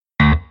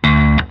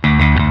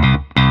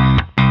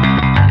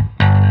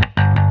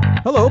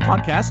Hello,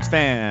 podcast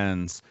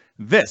fans.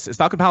 This is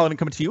Falcon Paladin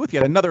coming to you with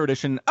yet another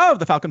edition of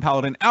the Falcon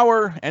Paladin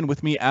Hour. And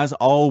with me, as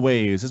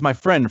always, is my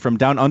friend from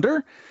down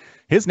under.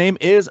 His name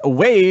is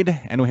Wade,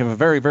 and we have a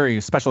very, very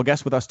special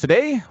guest with us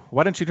today.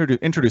 Why don't you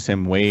introduce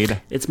him,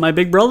 Wade? It's my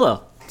big brother.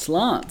 It's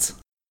Lance.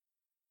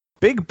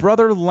 Big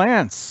brother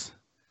Lance.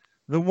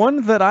 The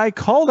one that I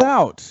called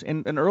out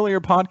in an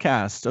earlier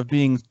podcast of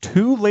being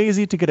too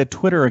lazy to get a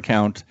Twitter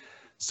account,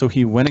 so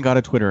he went and got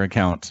a Twitter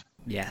account.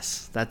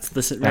 Yes, that's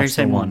the very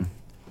same one.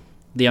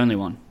 The only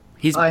one.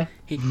 He's my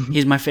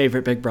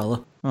favorite big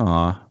brother.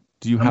 Aw.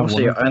 Do you I'm have also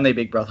one? your only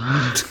big brother.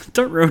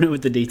 Don't ruin it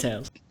with the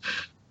details.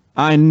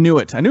 I knew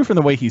it. I knew from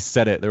the way he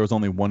said it, there was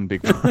only one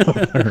big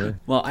brother.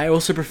 Well, I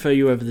also prefer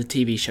you over the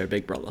TV show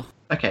Big Brother.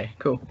 Okay,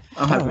 cool.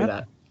 I'm happy with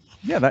that.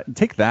 Yeah,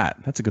 take that.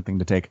 That's a good thing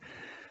to take.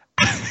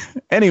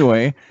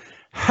 Anyway,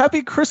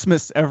 happy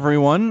Christmas,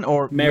 everyone,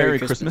 or Merry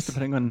Christmas,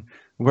 depending on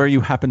where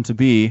you happen to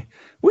be.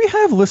 We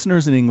have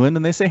listeners in England,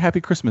 and they say Happy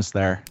Christmas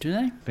there. Do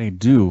they? They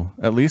do,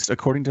 at least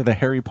according to the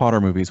Harry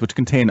Potter movies, which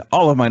contain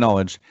all of my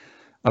knowledge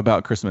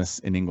about Christmas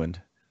in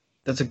England.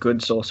 That's a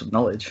good source of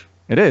knowledge.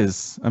 It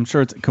is. I'm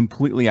sure it's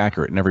completely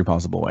accurate in every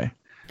possible way.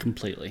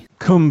 Completely.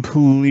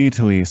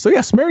 So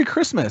yes, Merry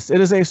Christmas.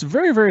 It is a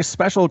very, very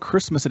special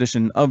Christmas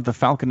edition of the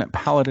Falcon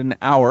Paladin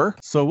Hour.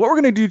 So what we're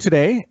going to do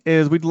today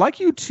is we'd like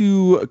you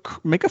to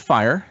make a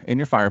fire in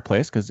your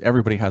fireplace, because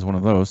everybody has one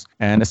of those.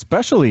 And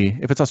especially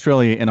if it's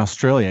Australia, if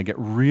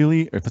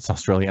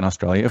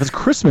it's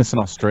Christmas in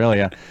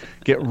Australia,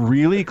 get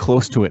really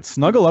close to it.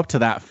 Snuggle up to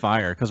that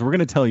fire, because we're going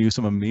to tell you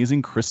some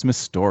amazing Christmas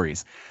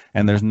stories.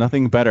 And there's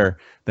nothing better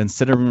than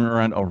sitting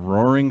around a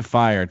roaring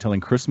fire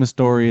telling Christmas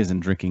stories and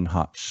drinking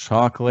hot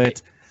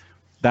chocolate.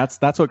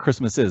 That's what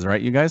Christmas is,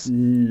 right, you guys?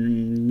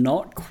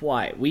 Not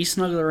quite. We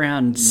snuggle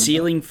around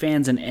ceiling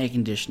fans and air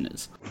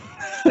conditioners.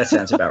 That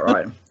sounds about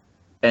right.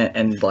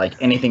 And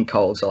like anything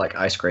cold, so like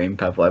ice cream,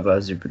 pavlova,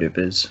 Zupa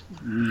Dupas.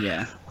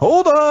 Yeah.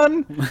 Hold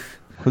on!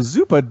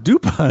 Zupa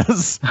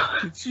Dupas?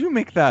 Did you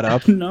make that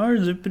up? No,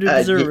 Zupa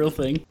Dupas are a real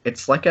thing.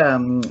 It's like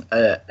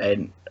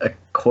a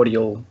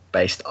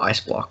cordial-based ice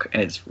block,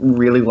 and it's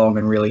really long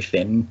and really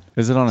thin.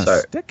 Is it on a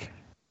stick?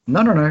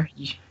 No.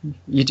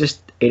 You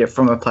just eat it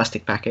from a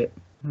plastic packet.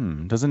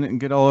 Doesn't it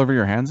get all over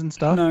your hands and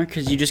stuff? No,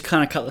 because you just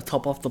kind of cut the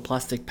top off the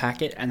plastic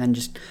packet and then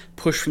just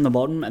push from the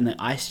bottom, and the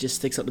ice just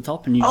sticks at the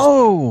top. And you just...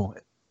 Oh!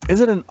 Is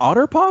it an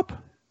Otter Pop?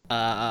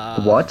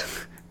 What?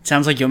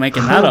 Sounds like you're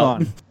making that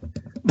up.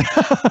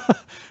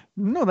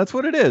 No, that's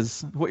what it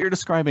is. What you're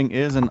describing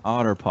is an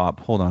Otter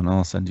Pop. Hold on,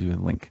 I'll send you a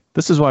link.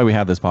 This is why we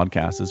have this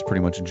podcast, is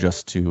pretty much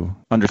just to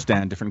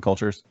understand different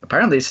cultures.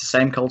 Apparently it's the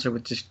same culture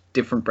with just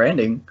different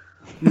branding.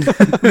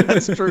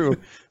 That's true.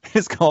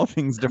 It's called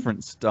things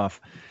different stuff.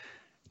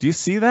 Do you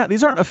see that?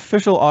 These aren't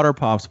official Otter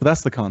Pops, but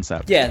that's the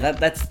concept. Yeah,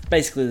 that's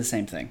basically the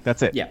same thing.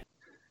 That's it. Yeah.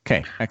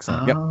 Okay,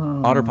 excellent. Yep,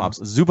 Otter Pops.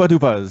 Zupa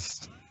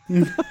Dupas.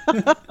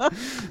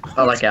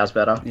 I like ours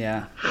better.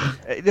 Yeah.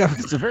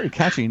 It's a very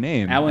catchy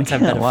name. Our ones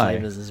have better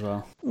flavors as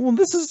well. Well,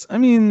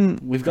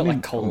 we've got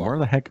like cola. Where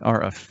the heck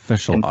are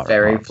official And Otter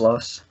fairy Pops?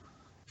 floss.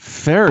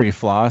 Fairy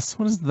floss?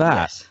 What is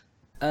that?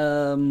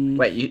 Yes.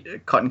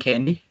 Wait, cotton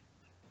candy?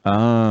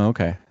 Oh,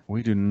 okay.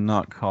 We do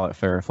not call it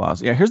fairy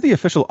floss. Yeah, here's the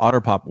official Otter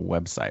Pop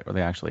website where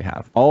they actually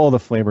have all the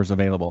flavors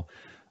available.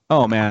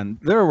 Oh man,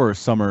 there were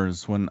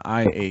summers when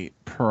I ate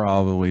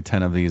probably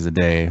 10 of these a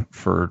day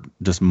for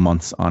just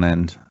months on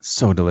end.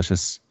 So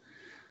delicious.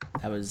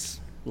 That was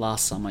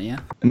last summer, yeah?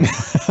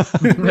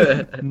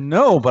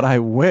 No, but I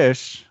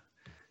wish.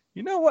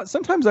 You know what?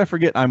 Sometimes I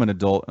forget I'm an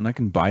adult and I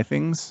can buy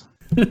things.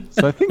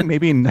 So I think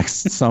maybe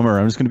next summer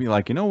I'm just going to be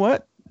like, you know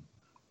what?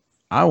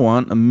 I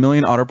want 1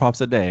 million Otter Pops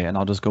a day, and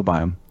I'll just go buy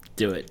them.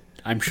 Do it.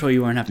 I'm sure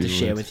you won't have to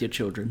share with your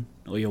children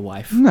or your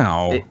wife.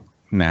 No.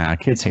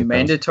 Kids hate It's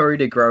mandatory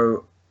to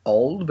grow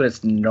old, but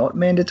it's not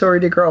mandatory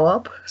to grow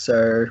up.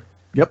 So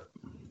yep.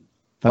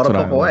 That's Otter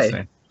what Pop I always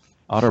away. say.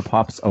 Otter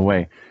Pops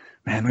away.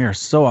 Man, we are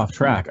so off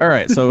track. All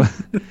right, so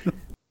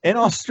in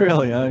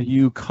Australia,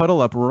 you cuddle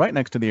up right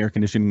next to the air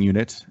conditioning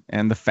unit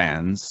and the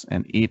fans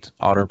and eat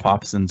Otter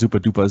Pops and Zupa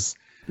Dupas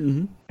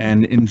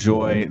and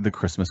enjoy the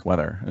Christmas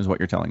weather, is what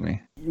you're telling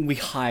me. We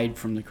hide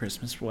from the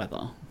Christmas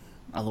weather.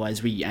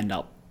 Otherwise, we end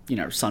up,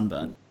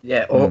 sunburnt.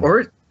 yeah,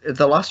 or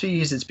the last few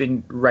years it's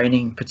been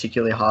raining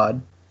particularly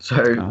hard,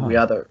 so we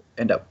either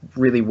end up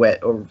really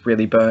wet or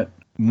really burnt.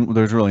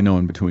 There's really no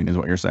in between, is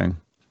what you're saying.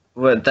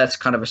 Well, that's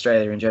kind of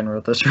Australia in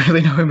general. There's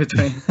really no in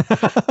between.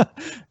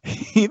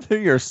 Either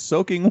you're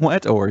soaking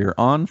wet or you're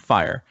on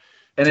fire.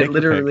 And Take it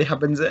literally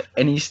happens at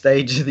any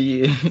stage of the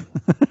year.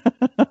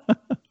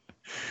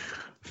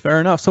 Fair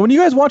enough. So when you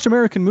guys watch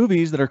American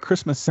movies that are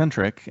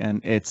Christmas-centric,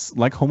 and it's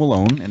like Home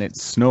Alone, and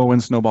it's snow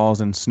and snowballs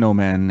and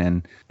snowmen,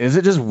 and is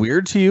it just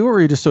weird to you, or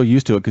are you just so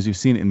used to it because you've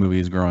seen it in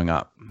movies growing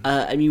up?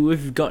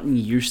 We've gotten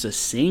used to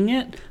seeing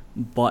it,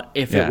 But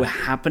if it were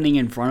happening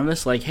in front of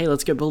us, like, hey,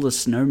 let's go build a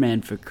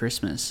snowman for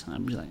Christmas,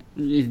 I'd be like,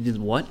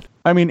 what?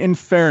 I mean, in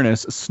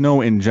fairness,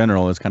 snow in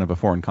general is kind of a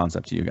foreign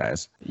concept to you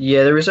guys.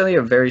 Yeah, there is only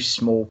a very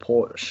small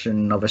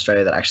portion of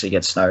Australia that actually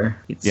gets snow.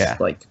 It's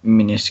like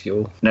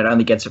minuscule, and it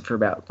only gets it for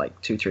about like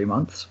 2-3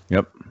 months.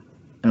 Yep.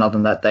 And other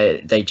than that,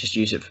 they just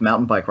use it for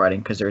mountain bike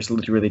riding because there's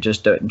literally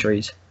just dirt and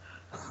trees.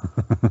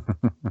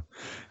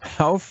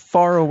 How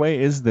far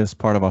away is this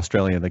part of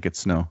Australia that gets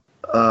snow?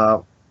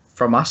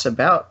 From us,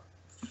 about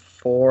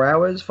 4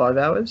 hours, 5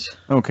 hours.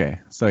 Okay,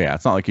 so yeah,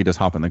 it's not like you just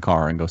hop in the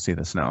car and go see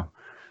the snow.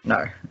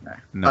 No.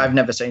 I've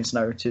never seen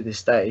snow to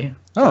this day.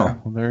 Oh,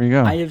 well, there you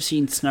go. I have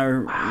seen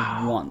snow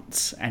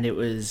once, and it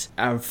was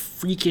a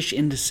freakish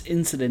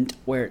incident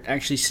where it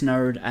actually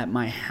snowed at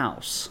my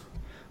house,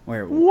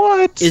 where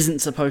it isn't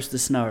supposed to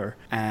snow.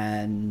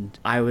 And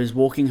I was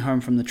walking home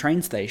from the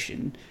train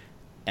station,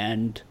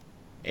 and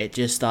it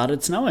just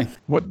started snowing.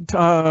 What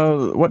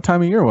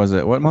time of year was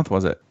it? What month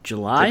was it?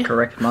 July? The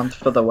correct month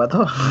for the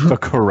weather. The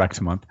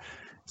correct month.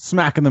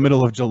 Smack in the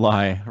middle of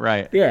July,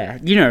 right? Yeah,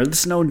 the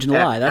snow in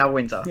July. Our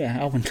winter.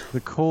 Yeah, our winter.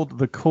 The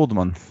cold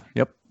month.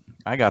 Yep,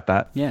 I got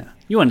that. Yeah,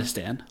 you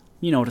understand.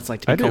 You know what it's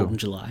like to be cold in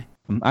July.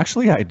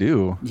 Actually, I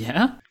do.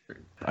 Yeah?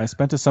 I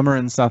spent a summer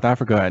in South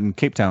Africa in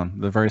Cape Town,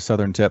 the very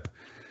southern tip.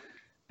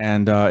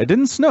 And it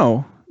didn't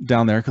snow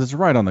down there because it's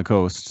right on the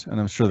coast. And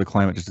I'm sure the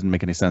climate just didn't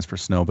make any sense for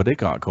snow, but it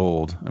got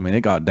cold. I mean,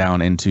 it got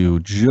down into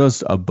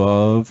just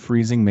above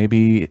freezing,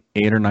 maybe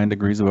 8 or 9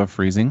 degrees above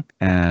freezing.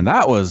 And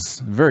that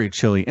was very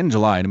chilly in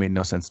July. It made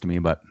no sense to me,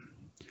 but...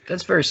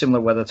 That's very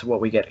similar weather to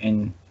what we get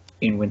in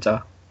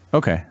winter.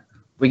 Okay.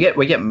 We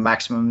get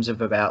maximums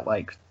of about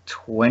like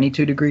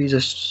 22 degrees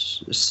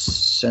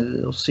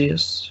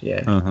Celsius.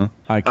 Yeah.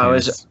 I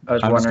was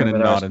going to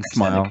nod and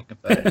smile.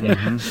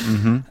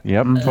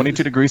 Yep.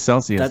 22 degrees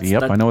Celsius.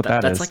 I know what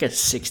that is. That's like a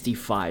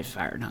 65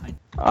 Fahrenheit.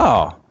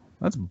 Oh,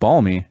 that's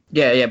balmy.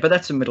 Yeah, but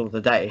that's the middle of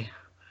the day.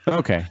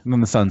 Okay. And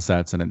then the sun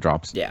sets and it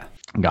drops. Yeah.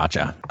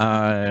 Gotcha.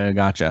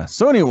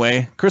 So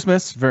anyway,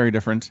 Christmas, very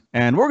different.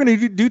 And what we're going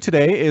to do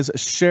today is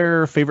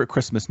share favorite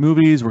Christmas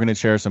movies. We're going to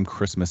share some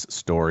Christmas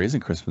stories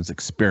and Christmas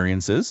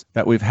experiences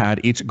that we've had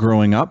each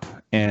growing up.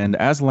 And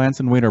as Lance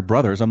and Wade are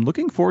brothers, I'm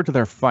looking forward to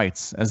their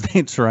fights as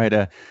they try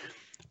to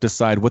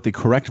decide what the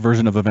correct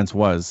version of events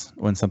was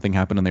when something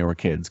happened when they were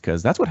kids,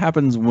 because that's what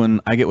happens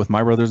when I get with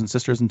my brothers and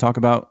sisters and talk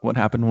about what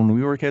happened when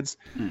we were kids.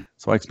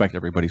 So I expect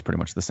everybody's pretty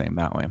much the same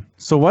that way.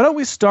 So why don't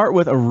we start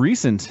with a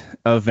recent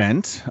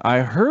event? I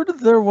heard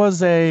there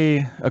was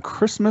a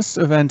Christmas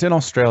event in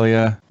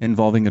Australia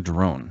involving a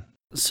drone.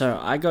 So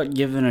I got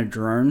given a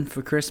drone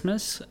for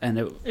Christmas, and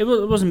it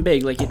wasn't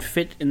big. Like, it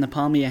fit in the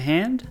palm of your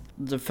hand.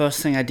 The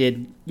first thing I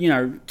did,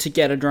 to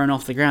get a drone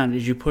off the ground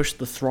is you push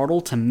the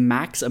throttle to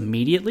max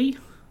immediately.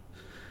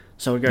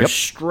 So it goes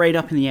straight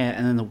up in the air,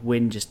 and then the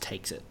wind just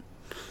takes it.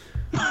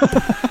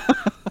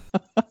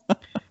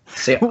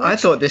 See, I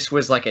thought this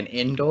was like an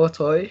indoor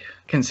toy,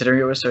 considering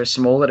it was so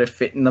small that it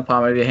fit in the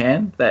palm of your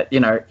hand, that,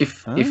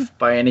 if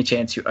by any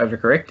chance you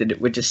overcorrected,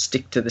 it would just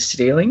stick to the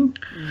ceiling.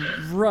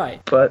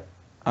 Right. But...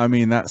 I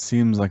mean, that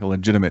seems like a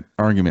legitimate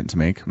argument to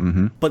make.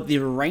 But the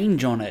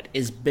range on it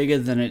is bigger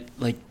than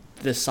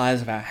the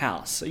size of our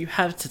house, so you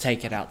have to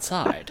take it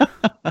outside.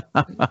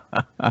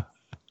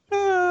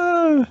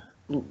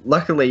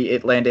 Luckily,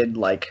 it landed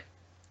like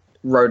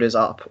rotors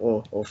up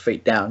or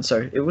feet down,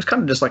 so it was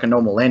kind of just like a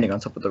normal landing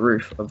on top of the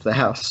roof of the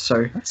house.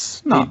 So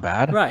that's not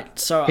bad. Right.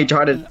 So he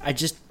tried to. I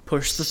just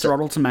pushed the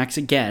throttle to max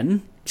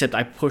again, except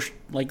I pushed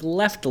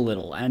left a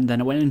little, and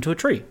then it went into a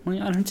tree.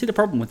 I don't see the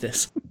problem with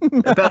this.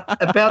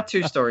 about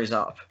 2 stories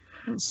up.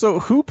 So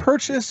who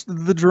purchased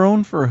the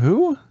drone for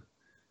who?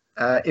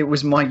 It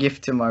was my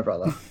gift to my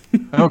brother.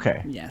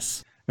 Okay.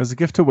 Yes. It was a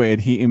gift to Wade.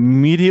 He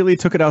immediately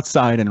took it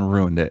outside and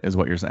ruined it, is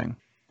what you're saying.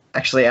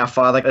 Actually, our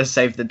father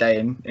saved the day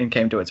and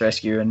came to its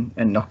rescue and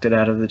knocked it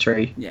out of the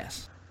tree.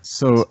 Yes.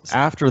 So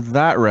after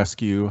that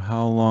rescue,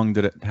 how long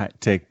did it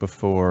take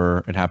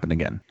before it happened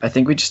again? I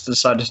think we just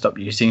decided to stop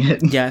using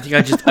it. Yeah, I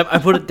think I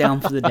put it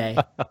down for the day.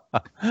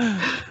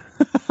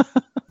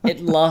 It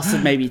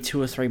lasted maybe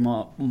 2 or 3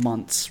 more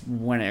months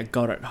when it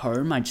got at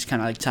home. I just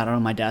kind of sat it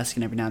on my desk,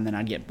 and every now and then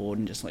I'd get bored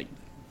and just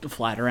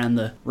fly it around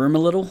the room a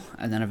little,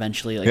 and then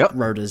eventually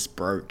rotors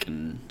broke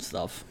and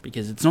stuff,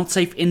 because it's not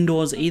safe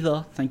indoors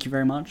either. Thank you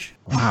very much.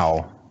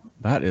 Wow,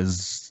 that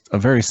is a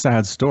very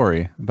sad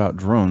story about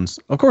drones.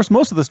 Of course,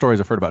 most of the stories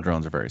I've heard about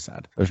drones are very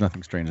sad. There's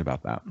nothing strange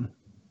about that.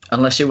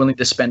 Unless you're willing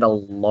to spend a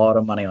lot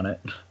of money on it.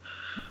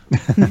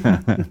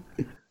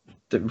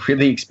 The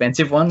really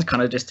expensive ones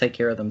kind of just take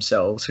care of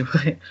themselves.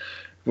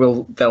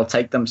 They'll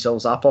take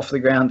themselves up off the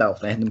ground, they'll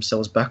land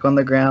themselves back on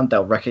the ground,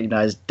 they'll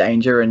recognize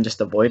danger and just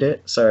avoid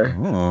it. So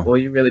all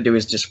you really do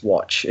is just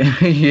watch.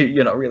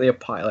 You're not really a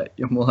pilot,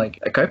 you're more like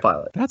a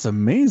co-pilot. That's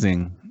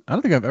amazing. I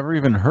don't think I've ever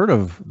even heard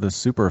of the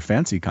super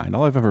fancy kind.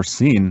 All I've ever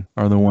seen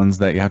are the ones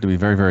that you have to be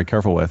very, very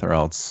careful with, or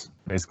else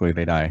basically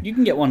they die. You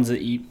can get ones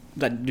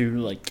that do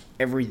like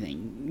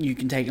everything. You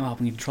can take them up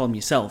and control them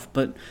yourself,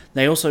 but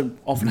they also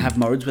often have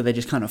modes where they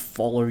just kind of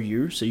follow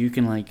you, so you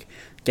can like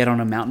get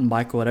on a mountain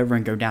bike or whatever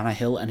and go down a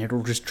hill and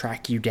it'll just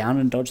track you down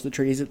and dodge the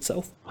trees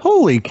itself.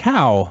 Holy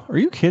cow. Are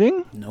you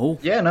kidding? No.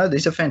 Yeah, no,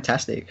 these are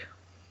fantastic.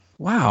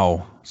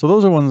 Wow. So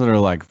those are ones that are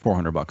like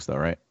 $400 though,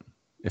 right?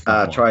 If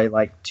try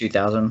like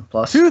 2,000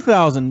 plus.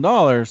 $2,000.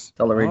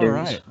 Dollaroos.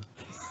 Right.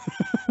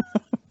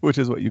 Which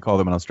is what you call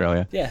them in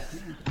Australia. Yeah.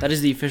 That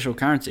is the official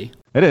currency.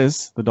 It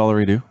is the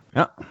dollaridoo.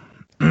 Yeah.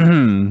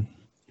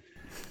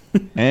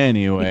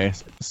 Anyway,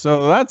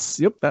 so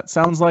that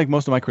sounds like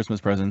most of my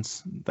Christmas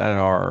presents that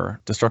are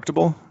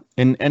destructible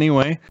in any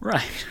way.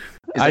 Right.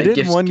 I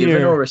did one year.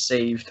 Given or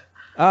received?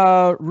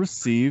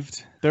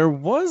 Received. There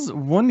was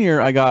one year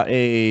I got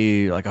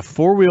a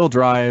 4-wheel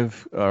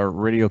drive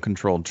radio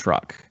controlled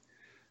truck.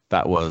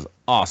 That was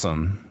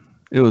awesome.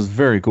 It was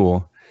very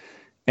cool.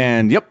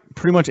 And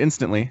pretty much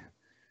instantly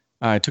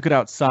I took it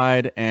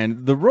outside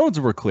and the roads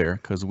were clear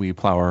because we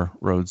plow our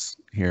roads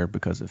here,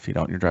 because if you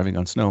don't, you're driving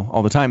on snow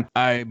all the time.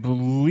 I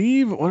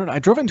believe I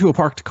drove into a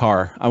parked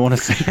car. I want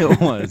to say it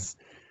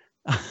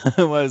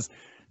was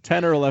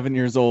 10 or 11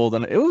 years old,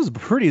 and it was a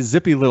pretty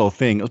zippy little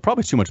thing. It was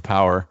probably too much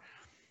power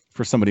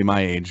for somebody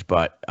my age,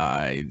 but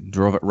I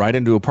drove it right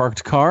into a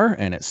parked car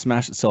and it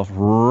smashed itself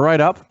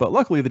right up. But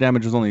luckily the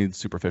damage was only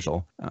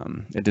superficial.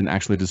 It didn't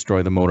actually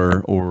destroy the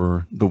motor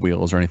or the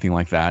wheels or anything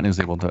like that, and it was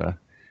able to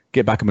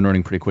get back up and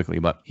running pretty quickly.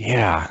 But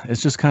yeah,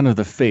 it's just kind of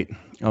the fate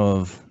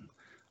of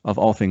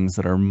all things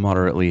that are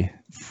moderately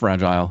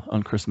fragile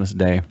on Christmas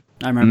Day.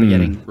 I remember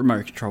getting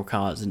remote control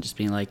cars and just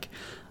being like,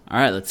 all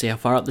right, let's see how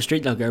far up the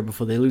street they'll go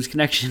before they lose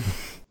connection.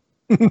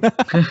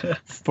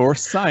 For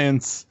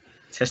science.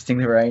 Testing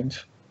the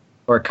range.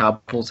 Or a car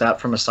pulls out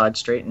from a side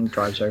street and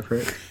drives over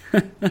it.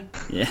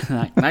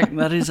 Yeah,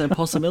 that is a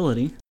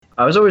possibility.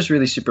 I was always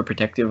really super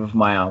protective of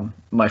my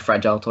my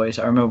fragile toys.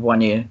 I remember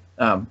one year,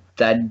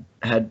 Dad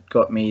had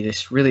got me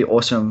this really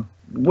awesome,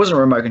 it wasn't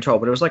remote control,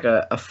 but it was like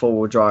a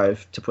 4-wheel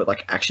drive to put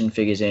like action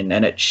figures in,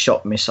 and it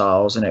shot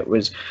missiles, and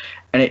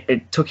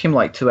it took him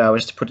like 2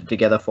 hours to put it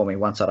together for me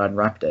once I'd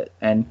unwrapped it.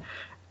 And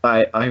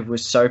I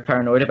was so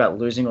paranoid about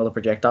losing all the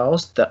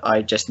projectiles that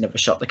I just never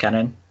shot the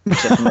cannon,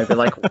 except for maybe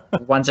like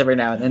once every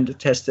now and then to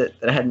test it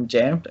that it hadn't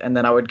jammed, and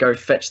then I would go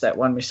fetch that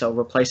one missile,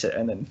 replace it,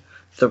 and then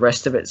the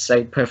rest of it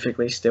stayed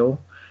perfectly still,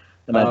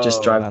 and I'd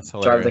just drive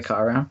the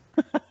car around.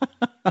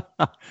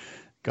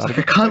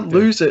 I can't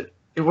lose it.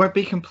 It won't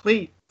be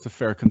complete. It's a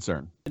fair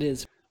concern. It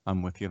is.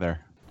 I'm with you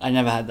there. I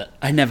never had that.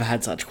 I never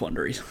had such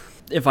quandaries.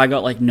 If I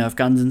got like Nerf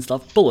guns and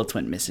stuff, bullets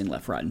went missing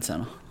left, right, and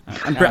center.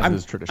 I'm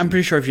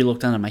pretty sure if you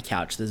looked under my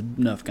couch, there's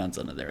Nerf guns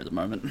under there at the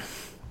moment.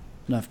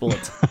 Nerf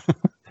bullets.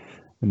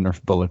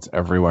 Nerf bullets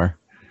everywhere.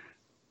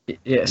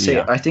 Yeah, see,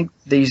 I think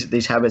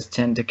these habits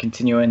tend to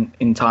continue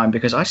in time,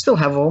 because I still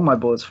have all my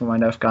bullets for my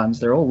Nerf guns.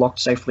 They're all locked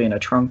safely in a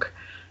trunk.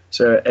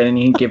 So at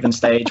any given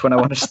stage, when I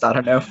want to start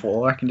a Nerf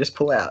war, I can just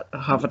pull out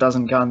half a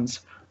dozen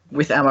guns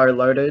with ammo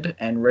loaded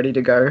and ready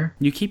to go.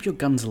 You keep your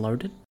guns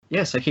loaded?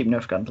 Yes, I keep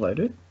Nerf guns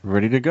loaded.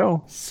 Ready to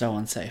go. So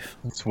unsafe.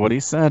 That's what he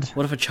said.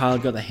 What if a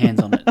child got their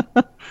hands on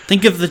it?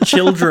 Think of the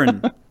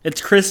children.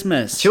 It's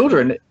Christmas.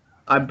 Children?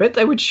 I bet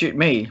they would shoot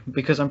me,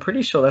 because I'm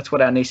pretty sure that's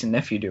what our niece and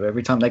nephew do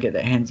every time they get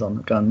their hands on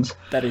guns.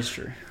 That is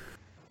true.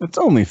 It's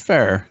only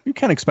fair. You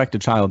can't expect a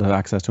child to have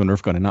access to a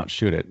Nerf gun and not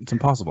shoot it. It's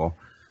impossible.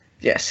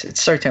 Yes,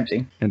 it's so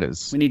tempting. It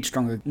is. We need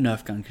stronger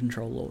Nerf gun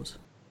control laws.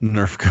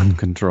 Nerf gun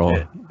control.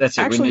 Yeah, that's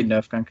it. Actually, we need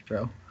Nerf gun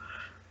control.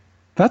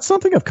 That's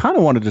something I've kind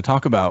of wanted to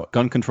talk about,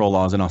 gun control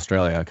laws in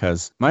Australia,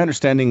 because my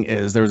understanding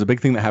is there was a big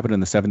thing that happened in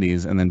the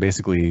 70s, and then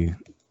basically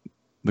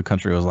the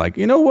country was like,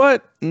 you know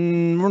what?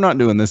 We're not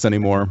doing this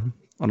anymore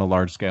on a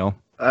large scale.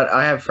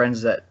 I have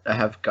friends that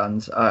have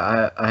guns.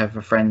 I have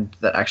a friend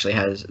that actually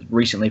has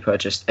recently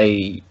purchased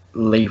a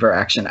lever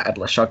action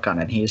Adler shotgun,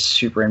 and he is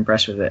super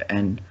impressed with it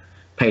and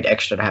paid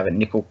extra to have it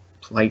nickel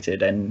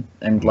plated and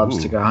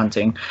loves to go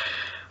hunting.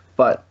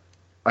 But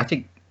I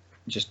think,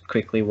 just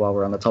quickly while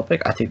we're on the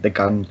topic, I think the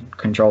gun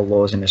control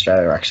laws in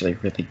Australia are actually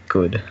really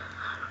good.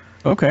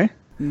 Okay.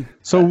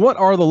 So what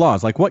are the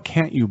laws? Like, what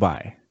can't you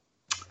buy?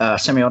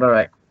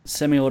 Semi-auto.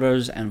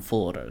 Semi-autos and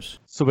full autos.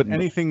 So, but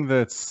anything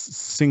that's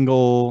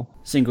single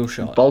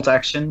shot. Bolt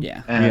action.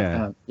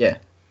 Yeah.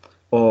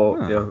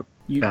 Or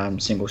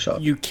single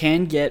shot. You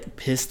can get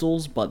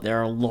pistols, but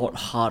they're a lot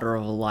harder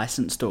of a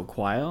license to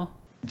acquire.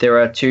 There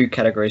are 2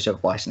 categories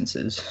of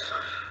licenses.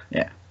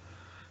 Yeah.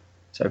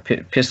 So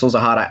pistols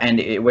are harder,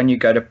 and when you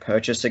go to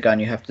purchase a gun,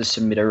 you have to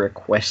submit a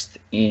request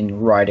in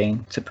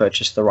writing to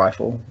purchase the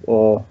rifle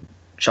or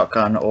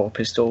shotgun or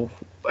pistol,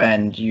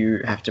 and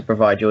you have to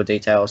provide your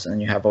details, and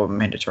you have a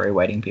mandatory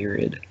waiting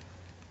period.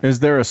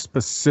 Is there a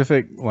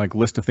specific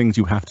list of things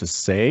you have to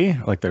say,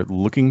 like they're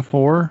looking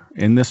for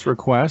in this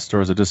request, or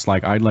is it just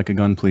like, I'd like a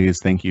gun, please,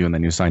 thank you, and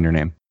then you sign your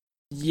name?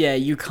 Yeah,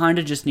 you kind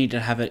of just need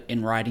to have it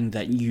in writing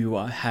that you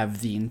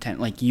have the intent,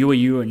 like you are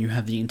you, and you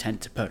have the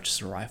intent to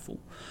purchase a rifle.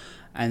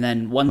 And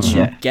then once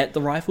you get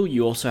the rifle,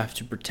 you also have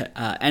to protect,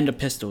 and a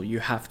pistol,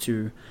 you have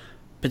to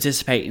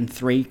participate in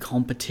 3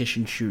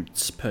 competition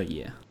shoots per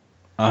year.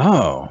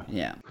 Oh.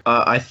 Yeah.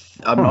 I'm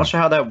not sure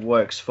how that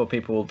works for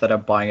people that are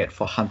buying it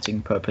for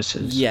hunting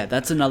purposes. Yeah,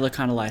 that's another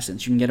kind of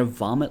license. You can get a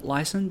varmint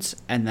license,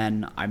 and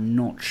then I'm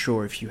not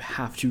sure if you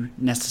have to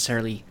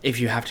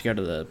go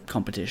to the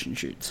competition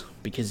shoots,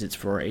 because it's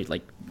for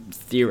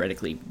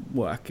theoretically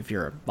work if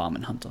you're a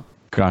varmint hunter.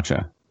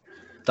 Gotcha.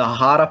 The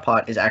harder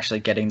part is actually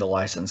getting the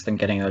license than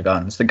getting the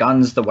guns. The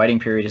guns, the waiting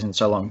period isn't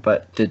so long,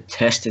 but the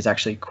test is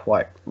actually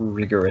quite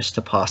rigorous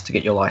to pass to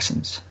get your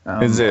license.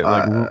 Is it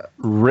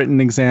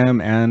written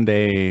exam and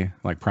a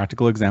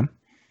practical exam?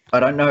 I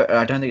don't know.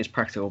 I don't think it's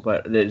practical,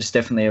 but it's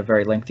definitely a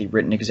very lengthy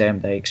written exam.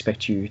 They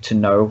expect you to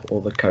know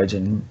all the codes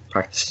and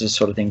practices,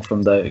 sort of thing,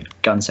 from the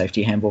gun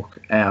safety handbook.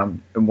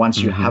 And once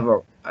you have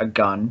a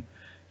gun,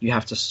 you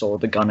have to store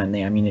the gun and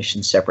the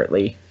ammunition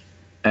separately,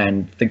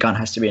 and the gun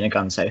has to be in a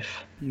gun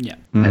safe. Yeah.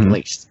 At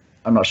least.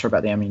 I'm not sure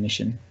about the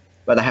ammunition.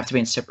 But they have to be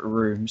in separate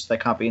rooms. They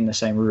can't be in the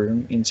same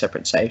room in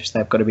separate safes.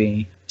 They've got to be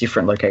in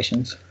different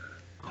locations.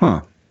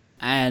 Huh.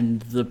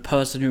 And the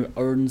person who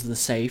owns the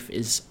safe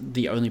is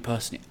the only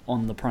person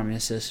on the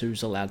premises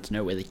who's allowed to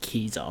know where the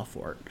keys are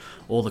for it,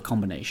 or the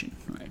combination,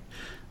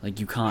 right?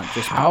 You can't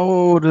just...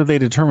 How do they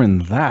determine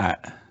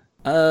that?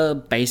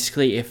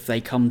 Basically, if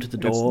they come to the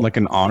door... It's like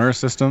an honor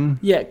system?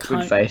 Yeah,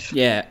 good faith.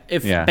 Yeah,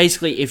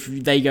 basically, if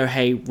they go,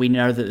 hey, we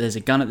know that there's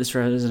a gun at this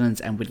residence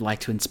and we'd like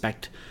to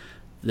inspect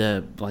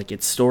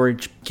its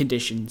storage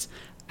conditions,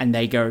 and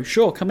they go,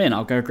 sure, come in,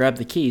 I'll go grab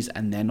the keys,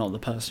 and they're not the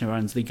person who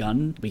owns the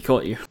gun, we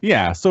caught you.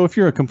 Yeah, so if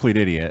you're a complete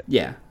idiot...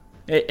 Yeah,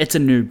 it's a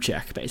noob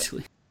check,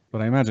 basically.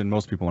 But I imagine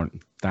most people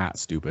aren't that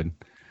stupid.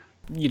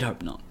 You'd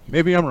hope not.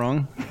 Maybe I'm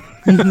wrong.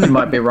 You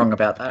might be wrong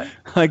about that.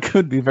 I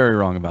could be very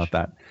wrong about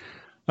that.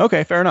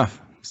 Okay, fair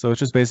enough. So it's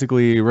just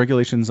basically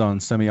regulations on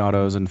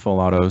semi-autos and full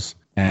autos,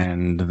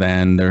 and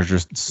then there's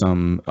just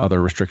some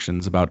other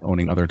restrictions about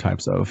owning other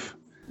types of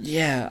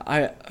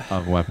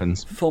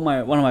weapons. For one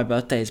of my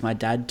birthdays, my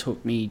dad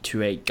took me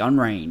to a gun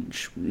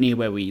range near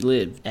where we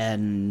lived,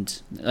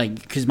 and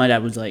because my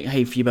dad was like,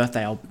 "Hey, for your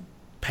birthday, I'll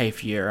pay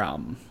for your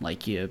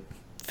your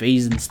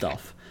fees and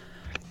stuff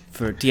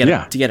to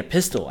get a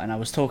pistol." And I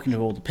was talking to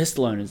all the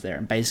pistol owners there,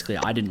 and basically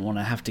I didn't want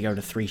to have to go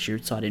to 3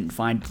 shoots, so I didn't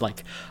find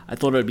I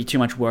thought it would be too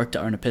much work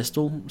to own a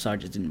pistol, so I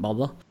just didn't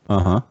bother.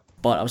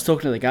 But I was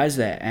talking to the guys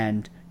there,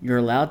 and you're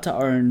allowed to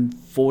own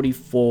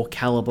 44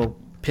 caliber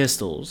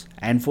pistols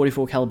and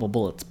 44 caliber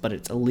bullets, but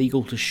it's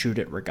illegal to shoot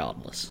it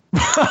regardless.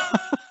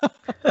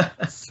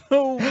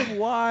 So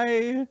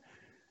why?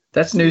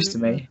 That's news to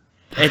me.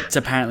 It's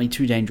apparently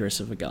too dangerous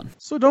of a gun.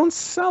 So don't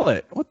sell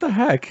it. What the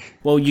heck?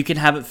 Well, you can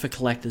have it for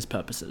collector's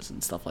purposes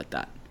and stuff like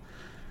that.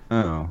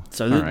 Oh.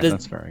 So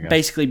that's fair, I guess.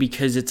 Basically,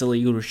 because it's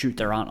illegal to shoot,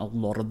 there aren't a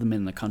lot of them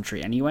in the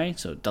country anyway,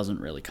 so it doesn't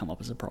really come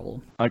up as a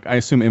problem. I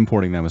assume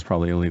importing them is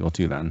probably illegal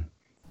too then.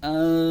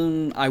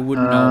 I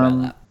wouldn't know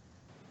about that.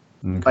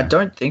 Okay. I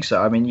don't think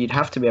so. I mean, you'd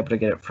have to be able to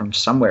get it from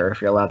somewhere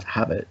if you're allowed to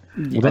have it.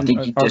 Well, I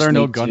think are there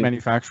no gun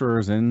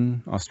manufacturers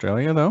in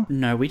Australia, though?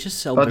 No, we just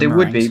sell boomerangs. There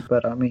would be,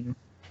 but I mean...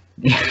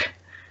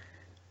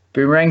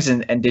 Boomerangs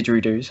and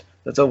didgeridoos.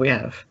 That's all we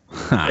have.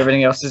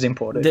 Everything else is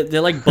imported.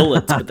 They're like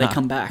bullets, but they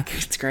come back.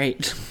 It's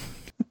great.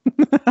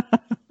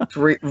 It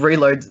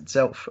reloads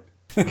itself.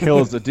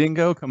 Kills a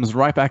dingo, comes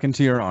right back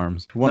into your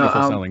arms.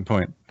 Wonderful selling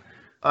point.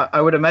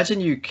 I would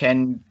imagine you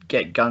can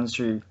get guns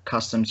through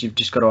customs. You've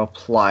just got to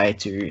apply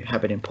to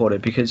have it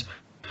imported, because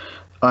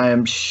I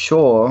am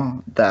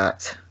sure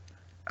that...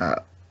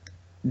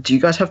 do you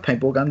guys have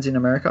paintball guns in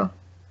America?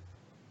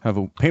 Have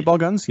paintball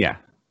guns? Yeah.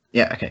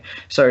 Yeah, okay.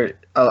 So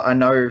I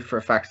know for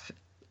a fact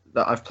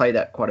that I've played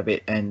that quite a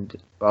bit, and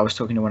I was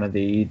talking to one of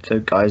the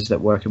guys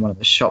that work in one of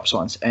the shops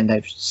once, and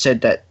they've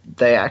said that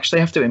they actually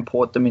have to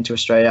import them into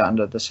Australia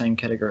under the same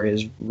category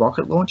as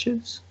rocket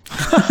launchers.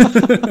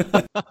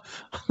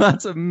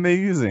 That's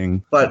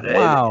amazing. But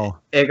wow.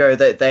 Ergo,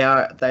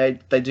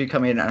 they do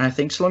come in, and I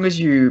think so long as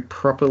you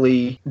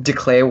properly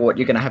declare what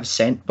you're going to have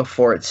sent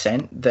before it's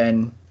sent,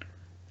 then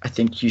I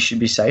think you should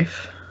be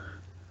safe.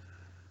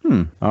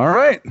 All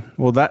right.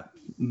 Well, that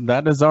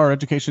is our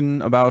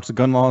education about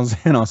gun laws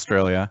in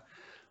Australia.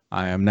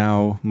 I am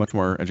now much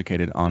more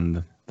educated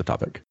on the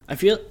topic. I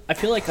feel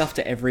like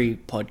after every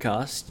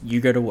podcast, you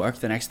go to work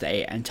the next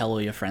day and tell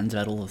all your friends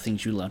about all the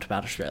things you learnt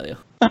about Australia.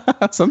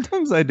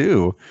 Sometimes I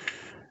do.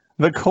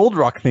 The Cold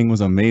Rock thing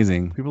was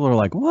amazing. People are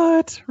like,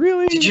 what?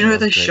 Really? Did you know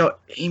they shot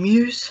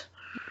emus?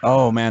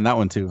 Oh, man, that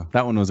one too.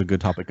 That one was a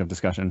good topic of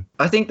discussion.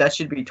 I think that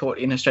should be taught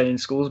in Australian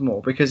schools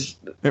more, because...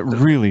 It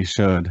really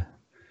should.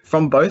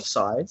 From both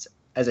sides,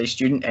 as a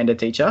student and a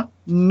teacher,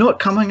 not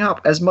coming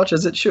up as much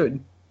as it should.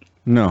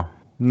 No,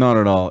 not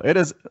at all.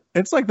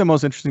 It's like the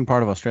most interesting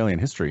part of Australian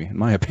history, in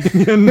my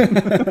opinion.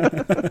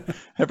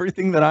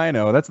 Everything that I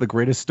know, that's the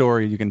greatest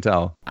story you can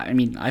tell. I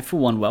mean, I for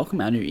one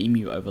welcome our new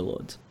emu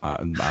overlords.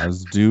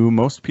 As do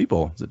most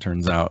people, as it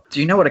turns out.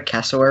 Do you know what a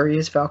cassowary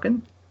is,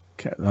 Falcon?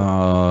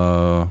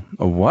 A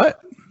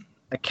what?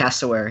 A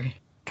cassowary.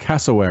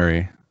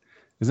 Cassowary.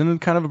 Isn't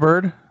it kind of a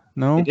bird?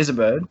 No? It is a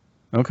bird.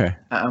 Okay.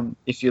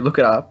 If you look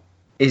it up,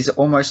 is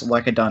almost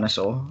like a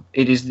dinosaur.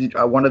 It is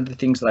one of the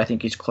things that I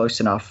think is close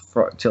enough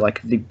to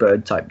like the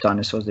bird type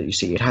dinosaurs that you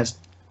see. It has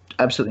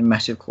absolutely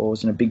massive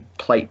claws and a big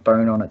plate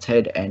bone on its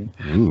head, and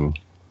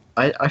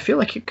I feel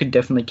like it could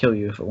definitely kill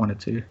you if it wanted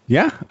to.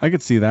 Yeah, I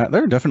could see that.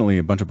 There are definitely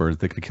a bunch of birds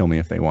that could kill me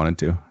if they wanted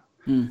to.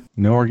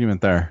 No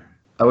argument there.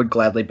 I would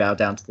gladly bow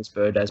down to this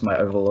bird as my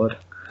overlord.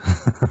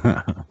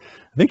 I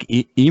think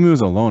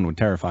emus alone would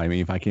terrify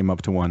me if I came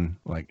up to one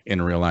like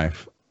in real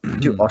life.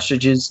 Do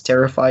ostriches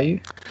terrify you?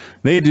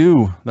 They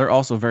do. They're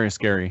also very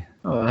scary.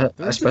 Oh,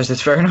 I suppose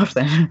that's fair enough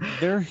then.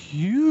 They're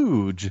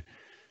huge.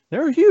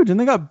 They're huge, and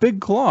they got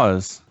big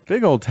claws,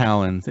 big old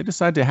talons. They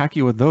decide to hack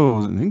you with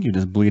those, and I think you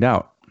just bleed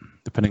out,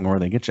 depending on where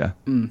they get you.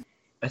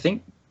 I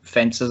think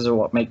fences are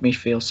what make me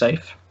feel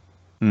safe.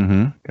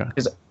 Mm-hmm.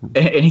 Because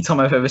anytime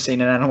I've ever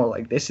seen an animal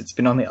like this, it's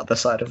been on the other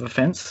side of a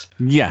fence.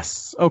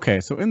 Yes. Okay,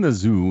 so in the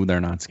zoo,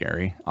 they're not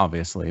scary,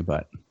 obviously,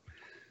 but...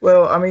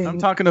 Well, I mean... I'm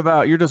talking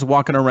about you're just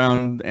walking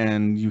around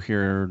and you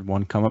hear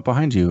one come up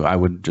behind you. I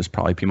would just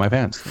probably pee my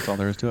pants. That's all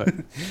there is to it.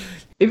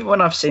 Even when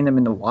I've seen them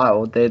in the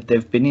wild,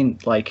 they've been in,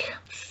 like,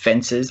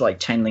 fences, like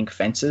chain link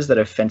fences that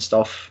have fenced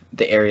off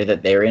the area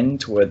that they're in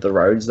toward the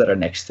roads that are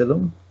next to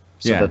them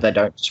so that they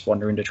don't just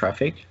wander into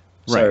traffic.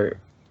 So Right.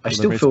 I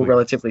still feel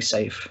relatively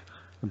safe.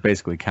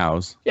 Basically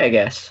cows. Yeah, I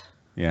guess.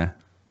 Yeah.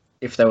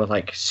 If they were,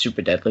 like,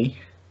 super deadly.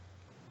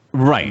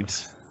 Right.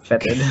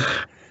 Feathered.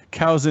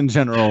 Cows in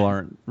general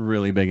aren't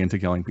really big into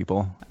killing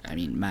people. I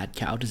mean, mad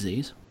cow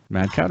disease.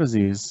 Mad cow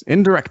disease.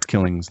 Indirect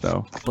killings,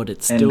 though. But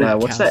it's still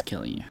what's cows that?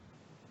 killing you.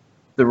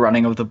 The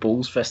running of the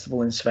bulls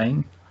festival in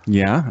Spain.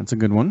 Yeah, that's a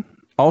good one.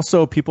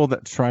 Also, people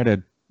that try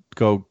to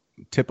go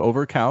tip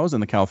over cows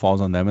and the cow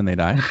falls on them and they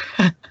die.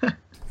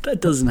 That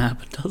doesn't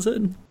happen, does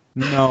it?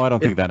 No, I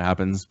don't think that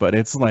happens, but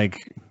it's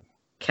like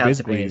Cow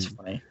tipping is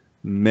funny.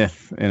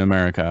 myth in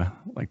America.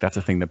 Like that's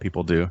a thing that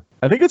people do.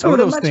 I think it's one of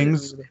those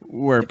things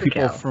where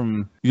people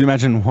from you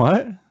imagine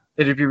what?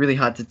 It'd be really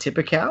hard to tip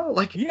a cow.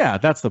 Like yeah,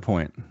 that's the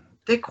point.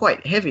 They're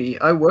quite heavy.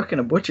 I work in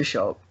a butcher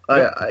shop.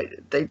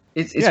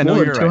 It's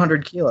more than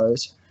 200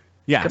 kilos.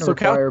 Yeah, so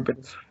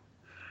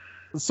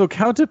so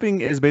cow tipping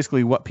is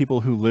basically what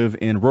people who live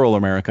in rural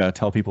America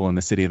tell people in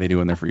the city they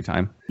do in their free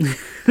time.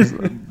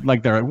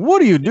 Like they're like, what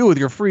do you do with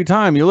your free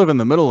time? You live in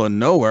the middle of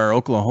nowhere,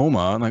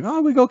 Oklahoma. I'm like,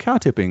 oh, we go cow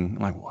tipping.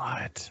 I'm like,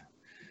 what?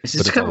 Is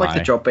this kind of like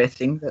the drop bear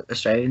thing that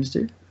Australians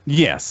do?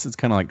 Yes, it's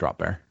kind of like drop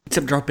bear.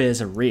 Except drop bears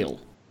are real.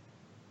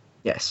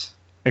 Yes.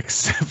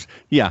 Except,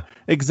 yeah,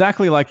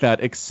 exactly like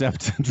that,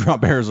 except drop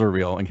bears are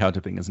real and cow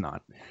tipping is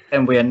not.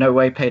 And we are no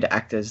way paid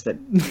actors that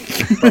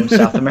from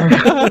South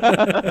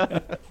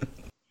America.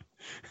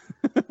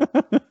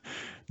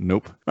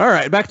 Nope. All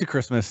right, back to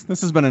Christmas.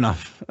 This has been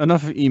enough.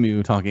 Enough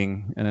emu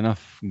talking and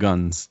enough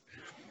guns.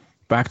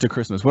 Back to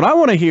Christmas. What I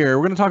want to hear,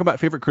 we're going to talk about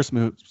favorite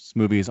Christmas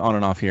movies on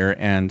and off here.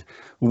 And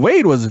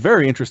Wade was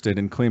very interested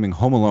in claiming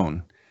Home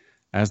Alone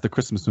as the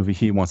Christmas movie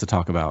he wants to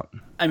talk about.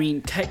 I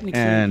mean, technically...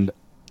 And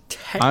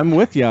I'm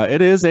with you.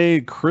 It is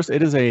a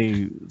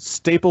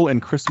staple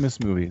in Christmas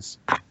movies.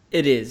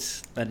 It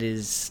is. That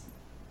is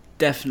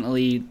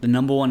definitely the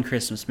number one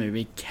Christmas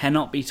movie.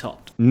 Cannot be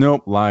topped.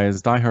 Nope,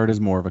 lies. Die Hard is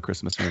more of a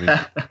Christmas movie.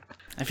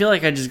 I feel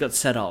like I just got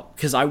set up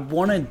because I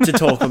wanted to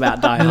talk about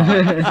Die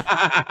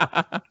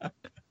Hard.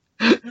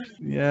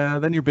 Yeah,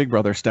 then your big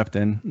brother stepped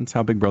in. That's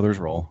how big brothers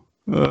roll.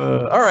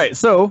 All right,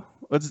 so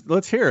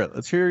let's hear it.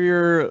 Let's hear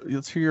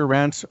your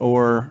rant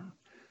or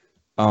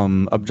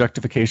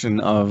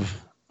objectification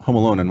of Home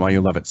Alone and why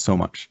you love it so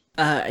much.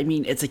 I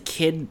mean, it's a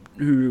kid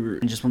who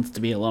just wants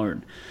to be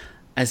alone.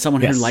 As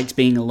someone who likes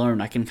being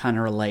alone, I can kind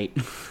of relate.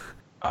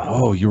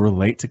 Oh, you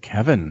relate to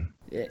Kevin.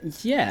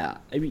 Yeah.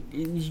 I mean,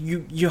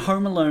 you're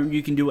home alone.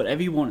 You can do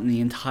whatever you want in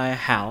the entire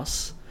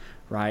house,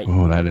 right?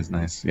 Oh, that is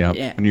nice. Yep.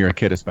 Yeah. When you're a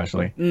kid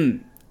especially.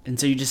 And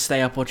so you just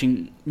stay up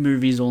watching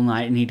movies all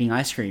night and eating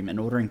ice cream and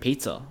ordering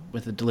pizza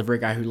with a delivery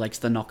guy who likes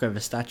to knock over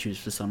statues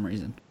for some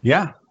reason.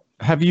 Yeah.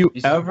 Have you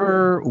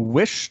ever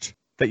wished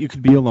that you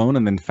could be alone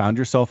and then found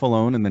yourself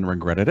alone and then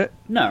regretted it?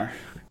 No.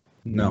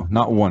 No,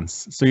 not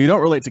once. So you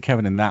don't relate to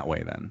Kevin in that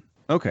way then.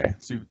 Okay.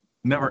 So you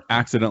never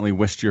accidentally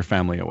wished your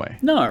family away.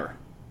 No.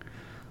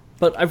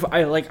 But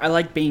I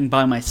like being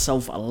by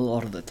myself a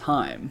lot of the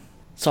time.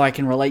 So I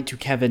can relate to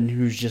Kevin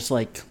who's just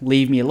like,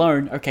 leave me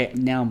alone. Okay,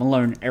 now I'm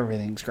alone.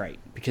 Everything's great.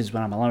 Because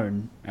when I'm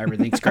alone,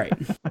 everything's great.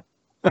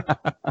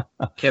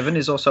 Kevin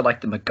is also like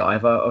the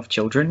MacGyver of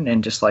children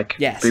and just like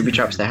booby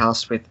traps the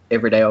house with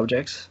everyday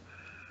objects.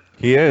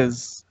 He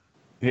is.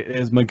 It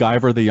is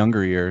MacGyver the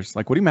younger years.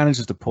 Like what he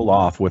manages to pull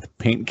off with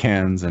paint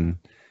cans and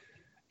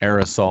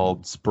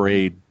aerosol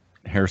sprayed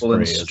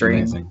hairspray is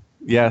amazing.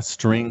 Yeah,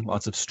 string,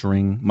 lots of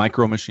string,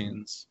 micro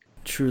machines.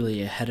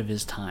 Truly ahead of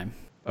his time.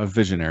 A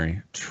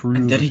visionary. True.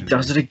 And then he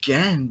does it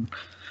again.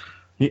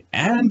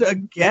 And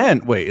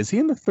again. Wait, is he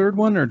in the third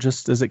one or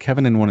just is it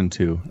Kevin in 1 and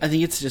 2? I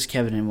think it's just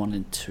Kevin in 1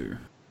 and 2.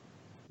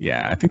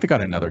 Yeah, I think they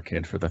got another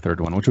kid for the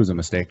third one, which was a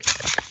mistake.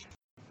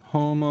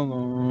 Home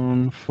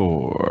Alone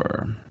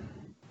 4.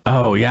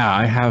 Oh, yeah,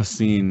 I have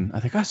seen... I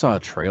think I saw a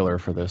trailer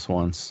for this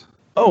once.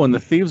 Oh, and the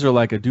thieves are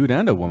like a dude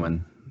and a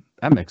woman.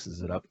 That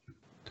mixes it up.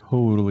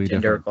 totally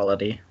Gender different.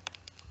 equality.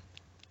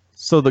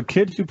 So the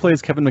kid who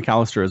plays Kevin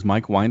McAllister is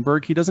Mike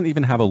Weinberg. He doesn't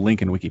even have a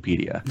link in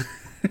Wikipedia.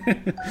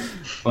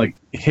 Like,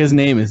 his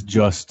name is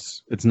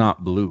just, it's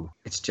not Blue.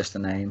 It's just a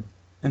name.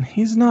 And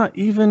he's not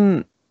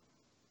even,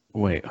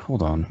 wait,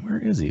 hold on. Where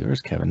is he?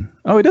 Where's Kevin?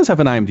 Oh, he does have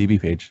an IMDb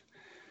page.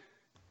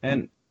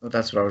 And Well,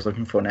 that's what I was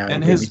looking for now.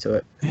 And You beat me to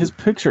it. his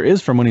picture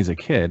is from when he's a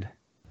kid.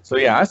 So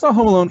yeah, I saw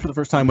Home Alone for the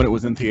first time when it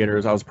was in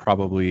theaters. I was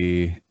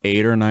probably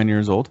 8 or 9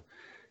 years old.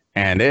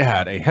 And it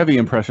had a heavy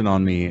impression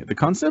on me. The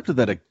concept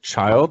that a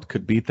child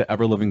could beat the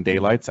ever-living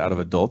daylights out of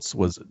adults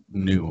was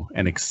new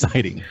and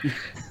exciting.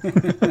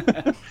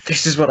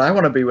 This is what I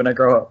want to be when I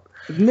grow up.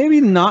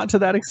 Maybe not to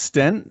that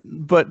extent,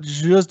 but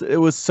just it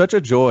was such a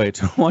joy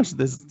to watch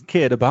this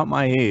kid about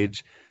my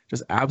age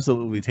just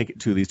absolutely take it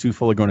to these two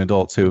fully grown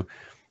adults who,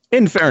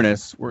 in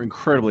fairness, were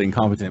incredibly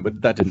incompetent,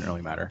 but that didn't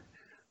really matter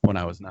when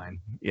I was 9.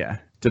 Yeah.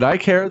 Did I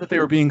care that they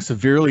were being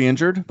severely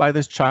injured by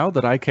this child?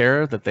 Did I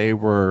care that they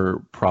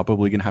were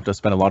probably going to have to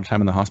spend a lot of time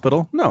in the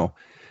hospital? No.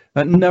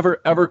 That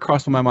never, ever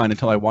crossed my mind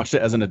until I watched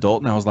it as an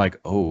adult, and I was like,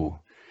 oh,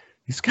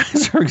 these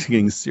guys are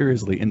getting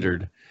seriously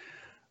injured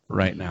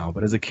right now.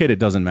 But as a kid, it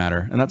doesn't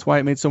matter. And that's why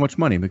it made so much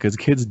money, because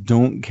kids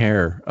don't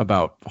care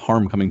about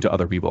harm coming to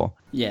other people.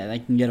 Yeah, they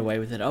can get away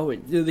with it. Oh,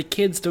 the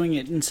kid's doing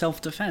it in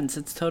self-defense.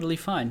 It's totally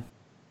fine.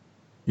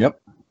 Yep.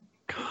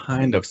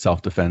 Kind of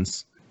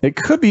self-defense. It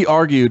could be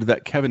argued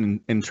that Kevin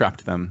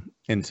entrapped them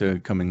into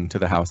coming to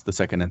the house the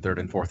second and third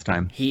and fourth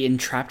time. He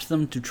entrapped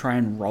them to try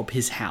and rob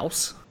his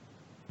house?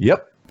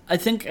 Yep. I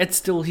think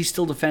he's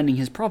still defending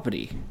his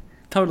property.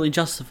 Totally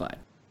justified.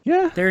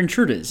 Yeah. They're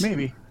intruders.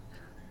 Maybe.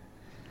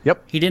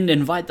 Yep. He didn't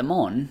invite them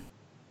on.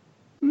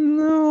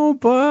 No,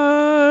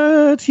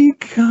 but he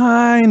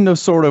kind of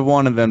sort of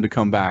wanted them to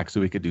come back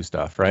so we could do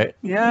stuff, right?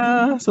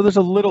 Yeah. So there's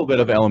a little bit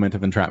of element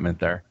of entrapment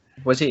there.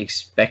 Was he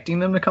expecting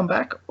them to come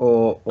back,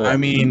 or I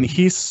mean,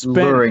 he spent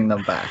luring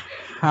them back?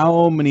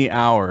 How many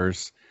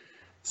hours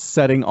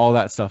setting all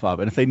that stuff up?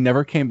 And if they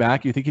never came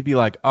back, you think he'd be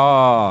like,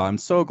 oh, I'm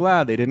so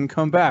glad they didn't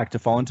come back to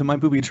fall into my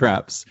booby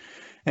traps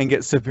and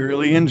get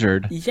severely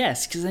injured.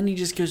 Yes, because then he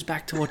just goes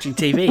back to watching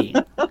TV.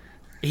 But then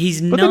he's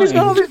got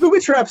all these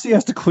booby traps he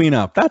has to clean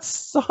up. That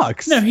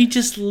sucks. No, he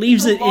just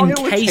leaves it in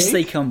case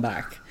they come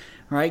back.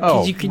 Right?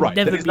 Oh, you can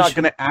never he's not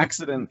going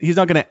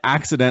to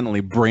accidentally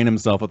brain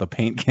himself with a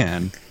paint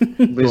can.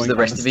 Lose the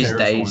rest of his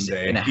days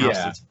in a house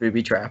that's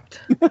booby trapped.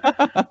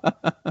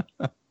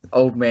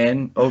 old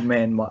man,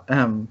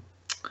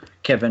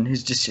 Kevin,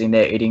 who's just sitting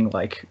there eating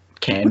like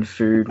canned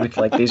food with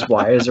like these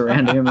wires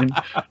around him and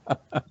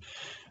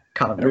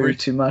can't move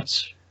too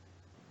much.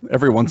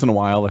 Every once in a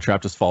while, a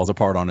trap just falls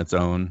apart on its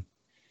own.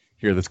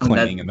 Hear this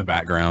clanging in the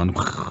background.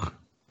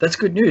 That's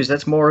good news.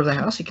 That's more of the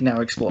house he can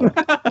now explore.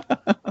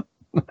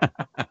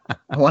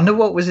 I wonder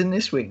what was in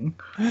this wing.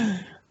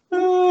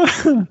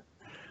 Oh,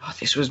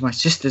 this was my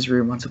sister's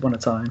room once upon a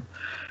time.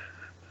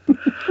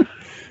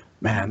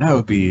 Man, that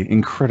would be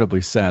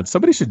incredibly sad.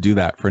 Somebody should do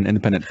that for an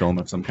independent film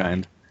of some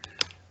kind.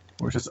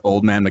 Or just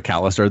Old Man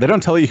McAllister. They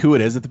don't tell you who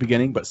it is at the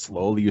beginning, but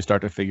slowly you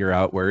start to figure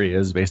out where he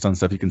is based on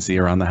stuff you can see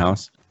around the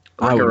house.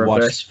 Like a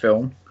reverse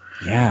film.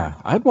 Yeah,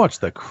 I'd watch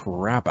the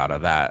crap out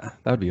of that.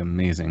 That would be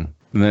amazing.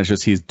 And then it's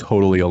just he's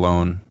totally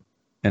alone.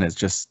 And it's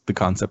just the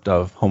concept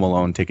of Home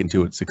Alone taken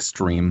to its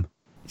extreme.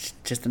 It's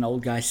just an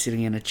old guy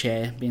sitting in a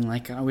chair being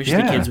like, I wish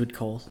the kids would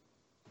call.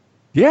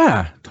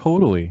 Yeah,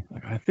 totally.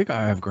 Like, I think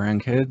I have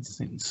grandkids.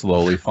 And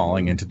slowly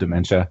falling into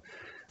dementia.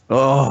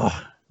 Oh,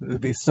 it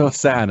would be so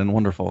sad and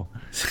wonderful.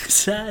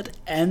 Sad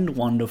and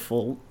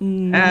wonderful.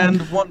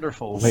 And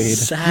wonderful, Wade.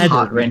 Sad.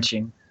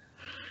 Heart-wrenching.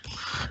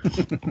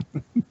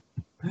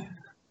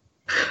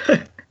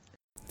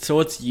 So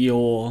what's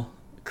your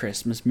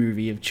Christmas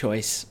movie of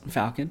choice,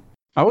 Falcon?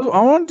 I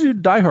want to do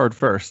Die Hard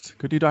first.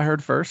 Could you Die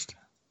Hard first?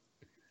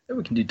 Yeah,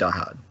 we can do Die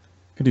Hard.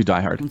 Could do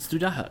Die Hard. Let's do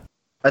Die Hard.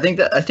 I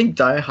think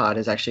Die Hard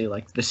is actually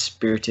like the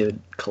spirited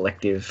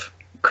collective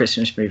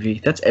Christmas movie.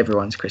 That's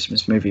everyone's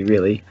Christmas movie,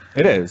 really.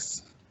 It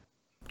is.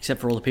 Except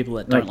for all the people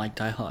that don't like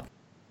Die Hard.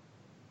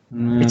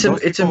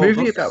 It's a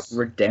movie about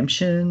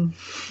redemption.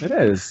 It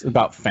is.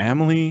 About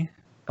family.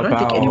 I don't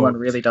think anyone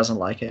really doesn't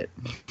like it.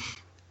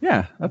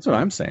 Yeah, that's what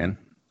I'm saying.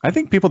 I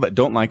think people that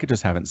don't like it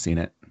just haven't seen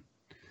it.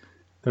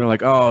 They're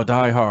like, oh,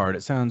 Die Hard.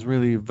 It sounds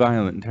really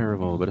violent and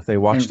terrible. But if they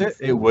watched it,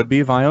 it would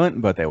be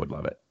violent, but they would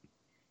love it.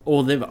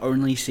 Or they've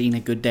only seen A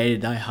Good Day to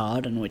Die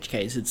Hard, in which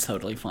case it's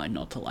totally fine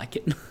not to like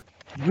it.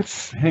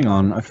 Hang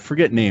on, I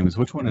forget names.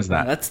 Which one is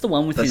that? That's the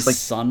one with his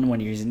son when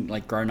he was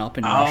grown up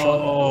in Russia.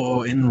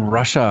 Oh, in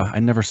Russia. I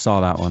never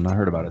saw that one. I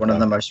heard about it. One of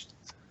the most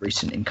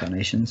recent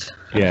incarnations.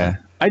 Yeah.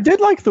 I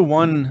did like the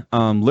one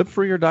Live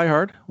Free or Die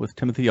Hard with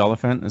Timothy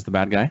Olyphant as the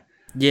bad guy.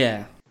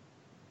 Yeah.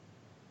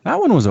 That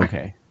one was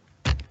okay.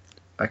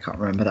 I can't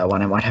remember that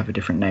one. It might have a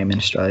different name in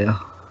Australia.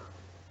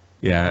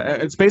 Yeah,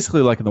 it's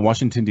basically like in the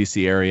Washington,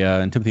 D.C. area,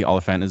 and Timothy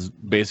Olyphant is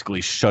basically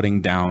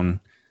shutting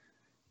down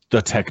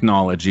the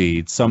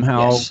technology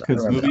somehow,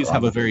 because movies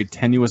have a very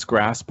tenuous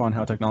grasp on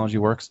how technology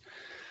works.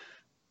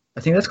 I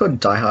think that's called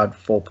Die Hard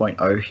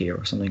 4.0 here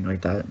or something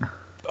like that.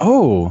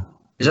 Oh,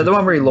 Is that the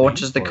one where he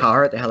launches the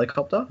car at the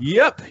helicopter?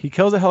 Yep, he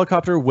kills a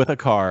helicopter with a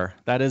car.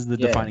 That is the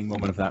defining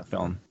moment of that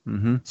film.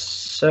 Mm-hmm.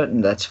 Certain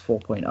that's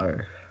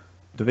 4.0.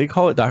 Do they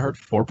call it Die Hard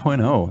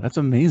 4.0? That's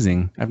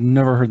amazing. I've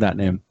never heard that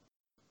name.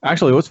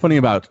 Actually, what's funny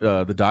about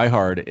the Die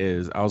Hard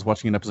is I was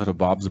watching an episode of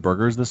Bob's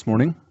Burgers this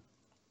morning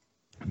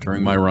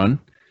during my run,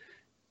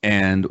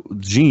 and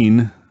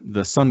Gene,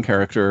 the son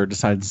character,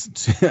 decides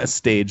to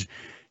stage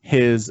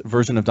his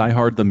version of Die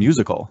Hard the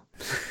musical.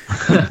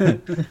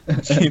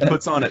 He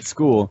puts on at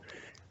school.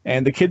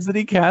 And the kids that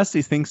he casts,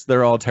 he thinks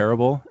they're all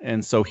terrible.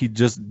 And so he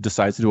just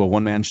decides to do a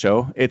one-man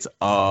show. It's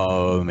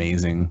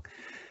amazing.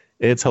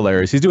 It's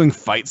hilarious. He's doing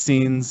fight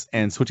scenes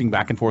and switching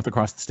back and forth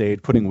across the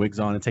stage, putting wigs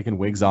on and taking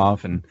wigs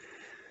off. And,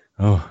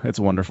 it's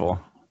wonderful.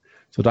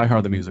 So Die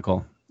Hard the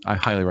musical. I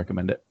highly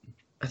recommend it.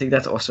 I think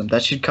that's awesome.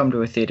 That should come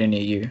to a theater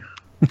near you.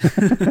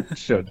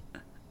 Should.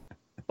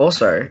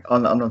 Also,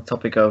 on the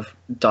topic of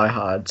Die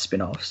Hard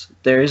spin-offs,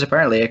 there is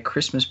apparently a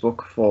Christmas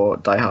book for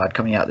Die Hard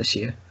coming out this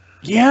year.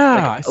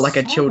 Yeah, like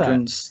a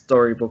children's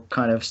storybook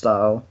kind of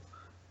style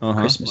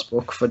Christmas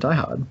book for Die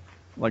Hard.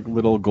 Like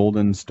little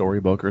golden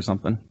storybook or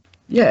something.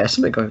 Yeah,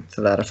 something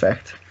to that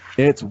effect.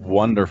 It's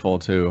wonderful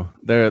too.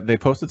 They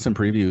posted some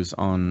previews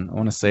on, I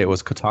want to say it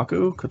was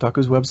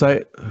Kotaku's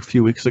website a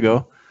few weeks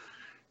ago,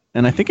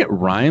 and I think it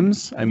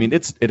rhymes. I mean,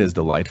 it is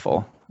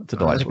delightful. It's a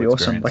delightful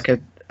experience. Awesome,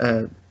 like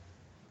a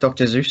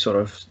Dr. Zeus sort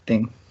of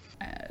thing.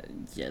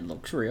 Yeah, it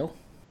looks real.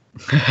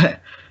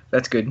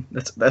 That's good.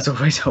 That's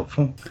always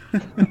helpful.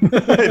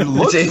 It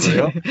looks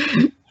real.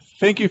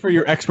 Thank you for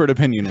your expert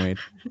opinion, Wade.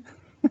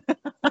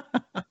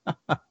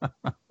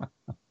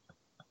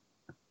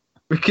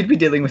 We could be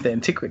dealing with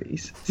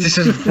antiquities. This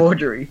is a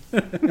forgery.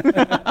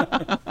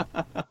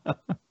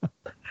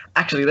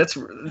 Actually, that's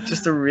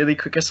just a really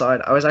quick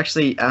aside. I was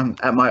actually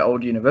at my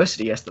old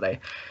university yesterday,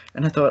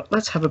 and I thought,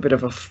 let's have a bit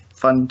of a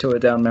fun tour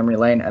down memory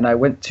lane. And I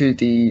went to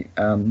the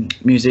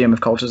Museum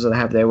of Cultures that they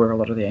have there, where a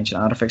lot of the ancient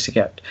artifacts are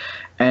kept.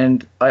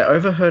 And I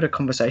overheard a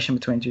conversation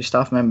between two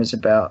staff members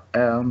about,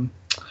 and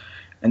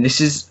this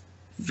is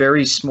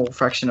very small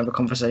fraction of a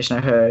conversation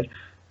I heard.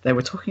 They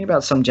were talking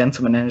about some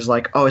gentleman, and he was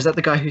like, "Oh, is that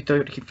the guy who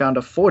thought he found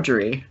a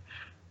forgery?"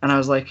 And I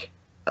was like,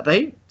 are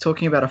they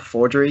talking about a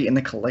forgery in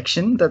the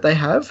collection that they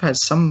have?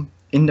 Has some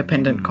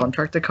independent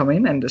contractor come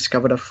in and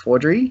discovered a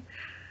forgery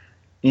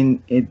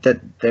in that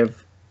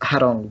they've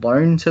had on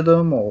loan to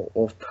them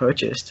or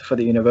purchased for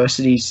the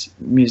university's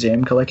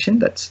museum collection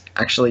that's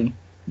actually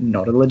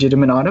not a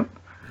legitimate item?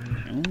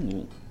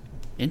 Oh,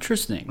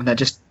 interesting. And that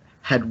just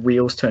had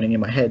wheels turning in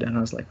my head, and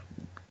I was like,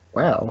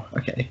 wow,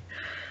 okay.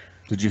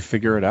 Did you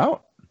figure it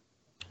out?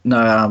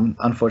 No,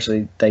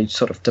 unfortunately, they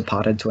sort of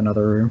departed to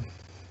another room.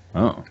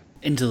 Oh.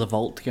 Into the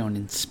vault to go and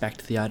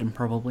inspect the item,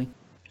 probably.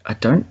 I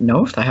don't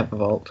know if they have a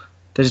vault.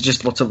 There's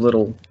just lots of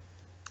little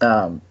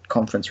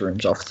conference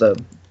rooms off the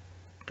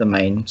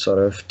main sort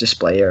of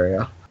display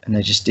area, and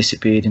they just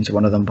disappeared into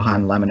one of them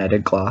behind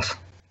laminated glass.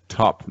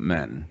 Top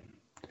men.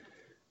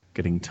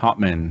 Getting top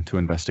men to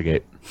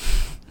investigate.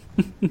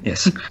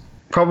 Yes.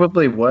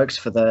 Probably works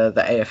for the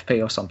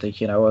AFP or something,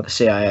 or the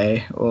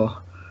CIA, or...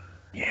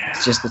 Yeah.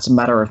 It's a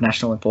matter of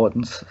national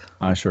importance.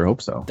 I sure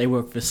hope so. They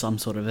work for some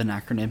sort of an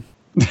acronym.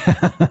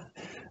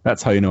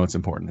 That's how you know it's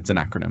important. It's an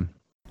acronym.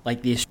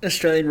 Like the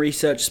Australian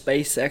Research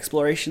Space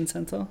Exploration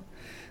Centre?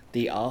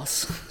 The ARS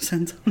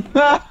Centre?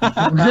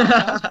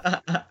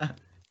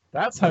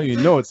 That's how you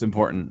know it's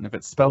important. If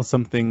it spells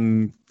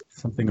something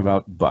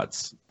about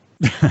butts.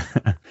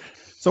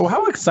 So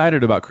how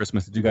excited about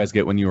Christmas did you guys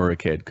get when you were a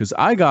kid? Because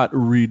I got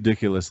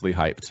ridiculously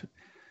hyped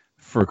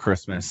for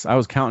Christmas. I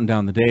was counting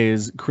down the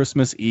days.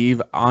 Christmas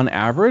Eve, on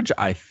average,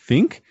 I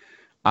think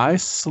I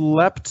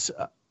slept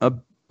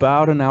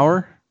about an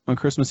hour on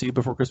Christmas Eve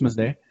before Christmas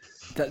Day.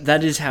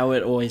 That is how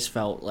it always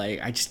felt.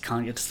 Like, I just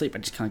can't get to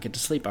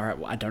sleep. All right,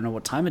 well, I don't know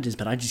what time it is,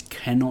 but I just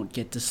cannot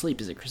get to sleep.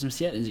 Is it Christmas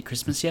yet? Is it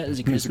Christmas yet? Is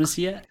it Christmas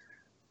yet?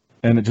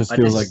 And it just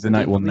feels like the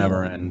night will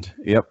never end.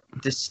 Yep.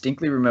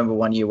 Distinctly remember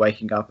one year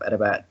waking up at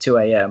about 2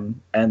 a.m.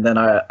 And then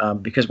I,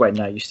 because Wade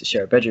and I used to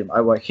share a bedroom,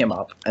 I woke him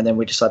up, and then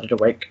we decided to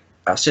wake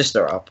our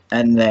sister up,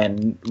 and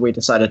then we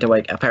decided to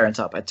wake our parents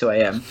up at 2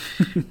 a.m.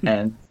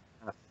 and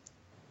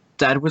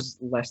Dad was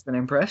less than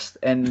impressed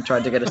and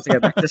tried to get us to go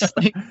back to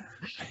sleep.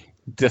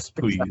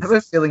 Displeased. I have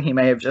a feeling he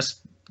may have just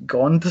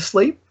gone to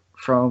sleep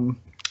from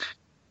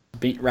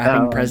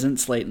wrapping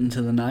presents late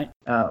into the night.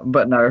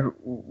 But no,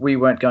 we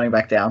weren't going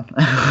back down.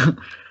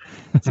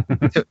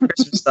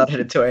 Christmas started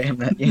at 2 a.m.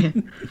 that year.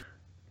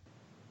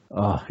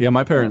 Yeah,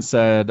 my parents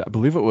said, I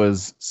believe it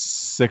was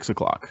 6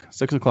 o'clock.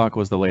 6 o'clock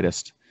was the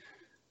latest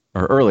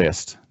or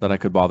earliest that I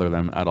could bother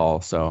them at all.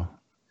 So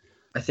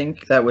I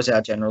think that was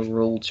our general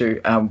rule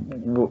too.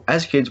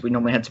 As kids, we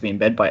normally had to be in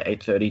bed by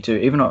 8:30 too.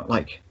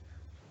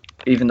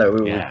 Even though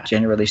we were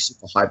generally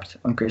super hyped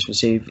on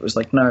Christmas Eve, it was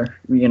like, no,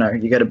 you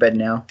go to bed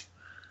now.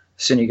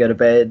 The sooner you go to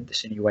bed, the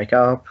sooner you wake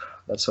up.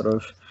 That sort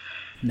of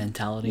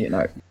mentality.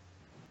 I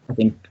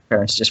think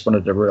parents just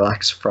wanted to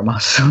relax from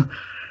us.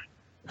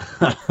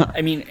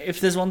 I mean, if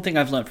there's one thing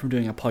I've learned from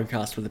doing a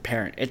podcast with a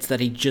parent, it's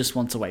that he just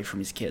wants away from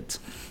his kids.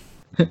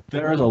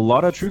 There is a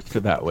lot of truth to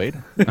that, Wade.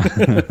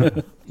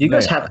 Do you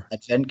guys have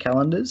advent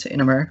calendars in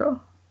America?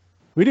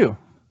 We do.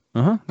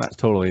 That's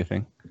totally a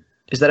thing.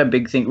 Is that a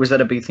big thing? Was that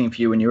a big thing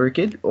for you when you were a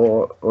kid,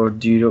 or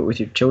do you do it with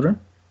your children?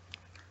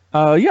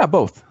 Yeah,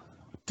 both.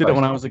 Did it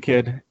when I was a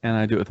kid, and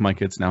I do it with my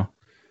kids now.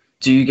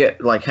 Do you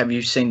get, like, have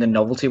you seen the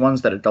novelty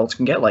ones that adults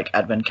can get, like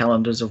advent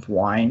calendars of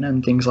wine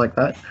and things like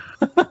that?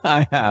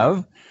 I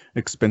have.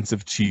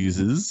 Expensive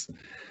cheeses.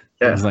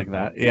 Things like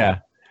that. Yeah.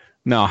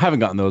 No, I haven't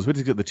gotten those. We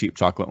just get the cheap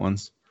chocolate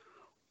ones.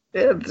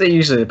 Yeah, they're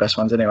usually the best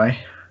ones anyway.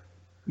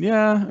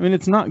 Yeah, I mean,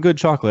 it's not good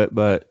chocolate,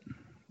 but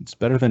it's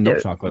better than no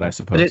chocolate, I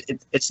suppose. But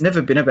it's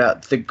never been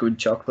about the good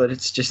chocolate.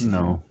 It's just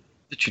the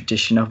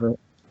tradition of it.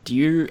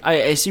 I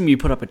assume you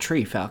put up a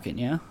tree, Falcon,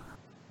 yeah?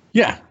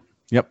 Yeah.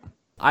 Yep.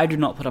 I do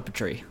not put up a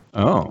tree.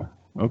 Oh,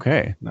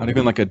 okay. Not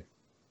even like a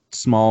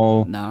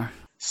small,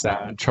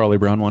 sad Charlie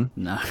Brown one?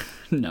 No.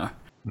 No.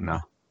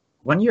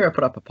 One year I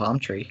put up a palm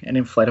tree, an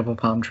inflatable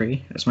palm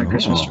tree as my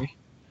Christmas tree.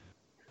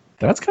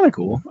 That's kind of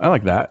cool. I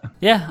like that.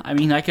 Yeah, I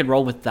mean, I could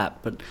roll with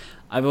that, but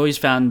I've always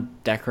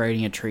found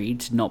decorating a tree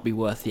to not be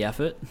worth the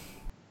effort.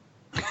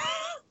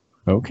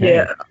 Okay.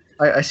 Yeah,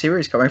 I see where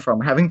he's coming from.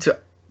 Having to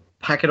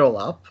pack it all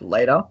up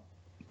later.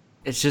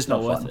 It's just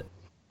not worth it.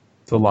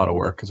 It's a lot of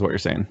work, is what you're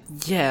saying.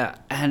 Yeah,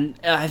 and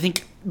I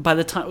think by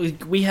the time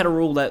we had a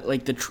rule that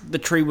like the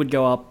tree would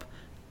go up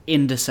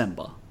in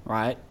December,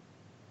 right?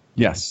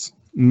 Yes.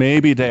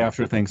 Maybe day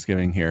after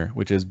Thanksgiving here,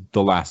 which is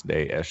the last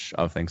day-ish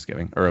of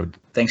Thanksgiving.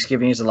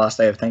 Thanksgiving is the last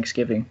day of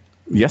Thanksgiving.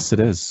 Yes, it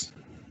is.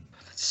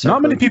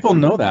 Not many people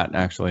know that,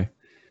 actually.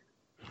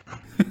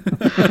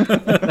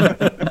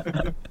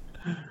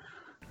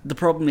 The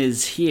problem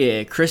is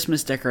here,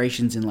 Christmas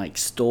decorations in like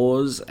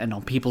stores and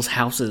on people's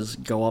houses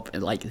go up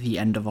at like the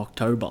end of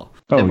October.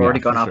 They've already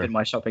gone up in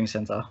my shopping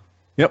center.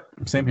 Yep,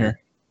 same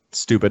here.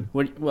 Stupid.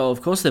 Well,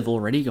 of course they've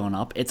already gone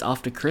up. It's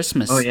after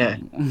Christmas. Oh, yeah.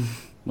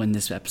 When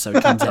this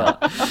episode comes out.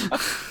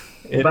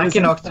 Back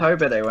in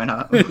October they went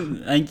up.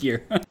 Thank you.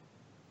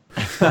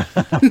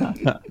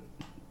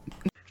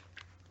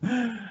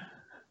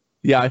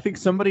 Yeah, I think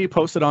somebody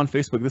posted on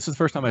Facebook. This is the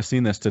first time I've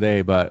seen this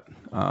today, but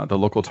the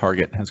local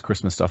Target has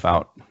Christmas stuff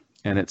out,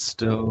 and it's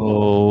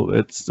October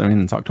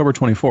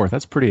 24th.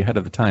 That's pretty ahead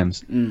of the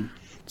times.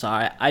 So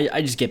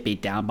I just get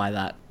beat down by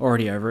that.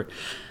 Already over it.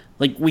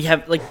 Like we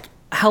have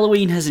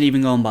Halloween hasn't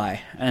even gone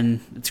by, and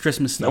it's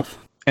Christmas stuff.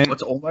 Nope. And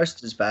what's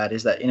almost as bad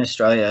is that in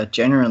Australia,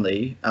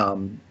 generally,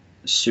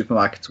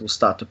 supermarkets will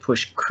start to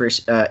push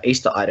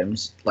Easter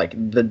items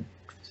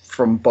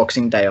from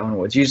Boxing Day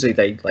onwards. Usually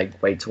they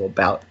wait till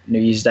about New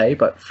Year's Day,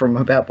 but from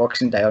about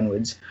Boxing Day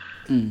onwards,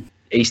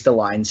 Easter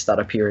lines start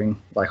appearing,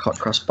 like hot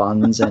cross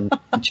buns and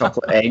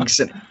chocolate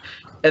eggs, and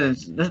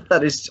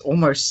that is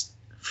almost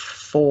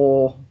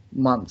 4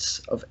 months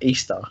of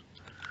Easter.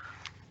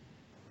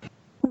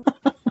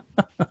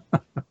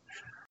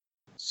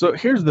 So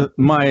here's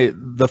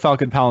the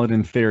Falcon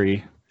Paladin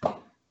theory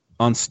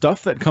on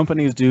stuff that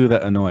companies do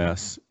that annoy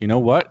us. You know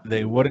what?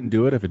 They wouldn't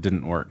do it if it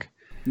didn't work.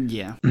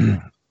 Yeah.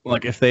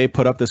 Like if they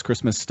put up this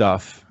Christmas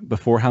stuff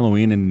before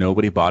Halloween and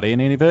nobody bought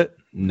any of it,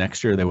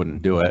 next year they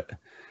wouldn't do it.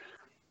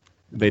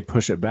 They'd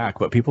push it back,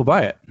 but people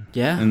buy it.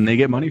 Yeah. And they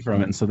get money from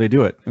it, and so they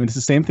do it. I mean, it's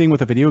the same thing with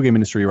the video game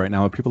industry right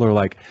now. People are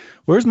like,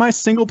 where's my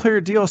single-player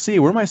DLC?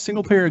 Where are my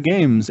single-player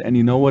games? And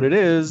you know what it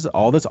is?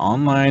 All this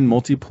online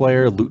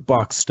multiplayer loot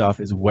box stuff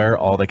is where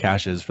all the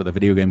cash is for the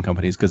video game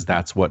companies, because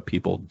that's what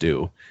people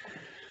do.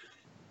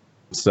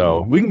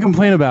 So we can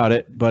complain about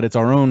it, but it's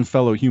our own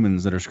fellow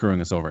humans that are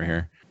screwing us over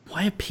here.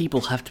 Why do people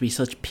have to be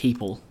such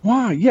people?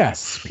 Why?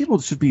 Yes. People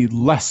should be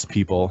less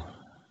people.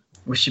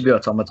 We should be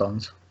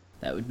automatons.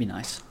 That would be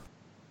nice.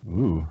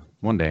 Ooh,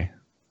 one day.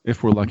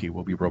 If we're lucky,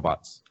 we'll be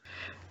robots.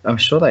 I'm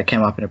sure that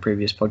came up in a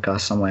previous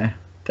podcast somewhere,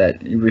 that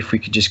if we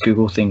could just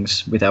Google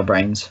things with our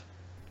brains.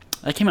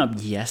 That came up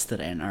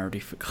yesterday and I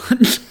already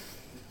forgot.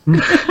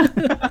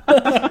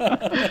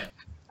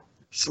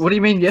 So what do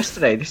you mean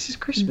yesterday? This is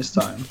Christmas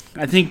time.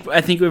 I think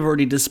we've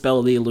already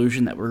dispelled the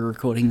illusion that we're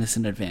recording this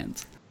in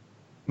advance.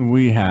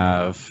 We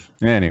have.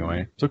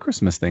 Anyway, so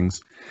Christmas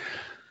things.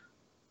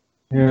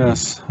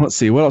 Yes. Let's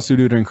see. What else do we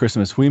do during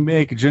Christmas? We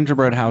make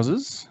gingerbread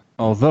houses,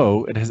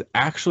 although it has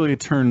actually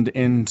turned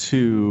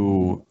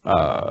into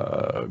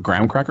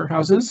graham cracker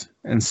houses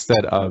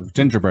instead of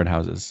gingerbread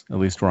houses, at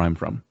least where I'm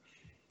from.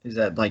 Is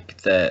that like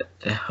the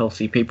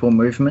healthy people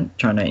movement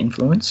trying to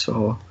influence,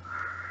 or?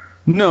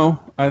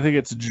 No, I think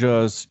it's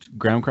just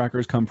graham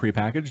crackers come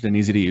prepackaged and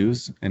easy to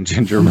use, and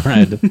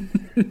gingerbread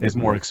is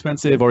more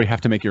expensive, or you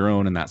have to make your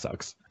own, and that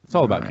sucks. It's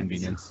all about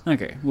convenience.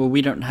 Okay, well,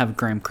 we don't have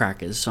graham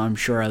crackers, so I'm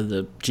sure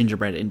the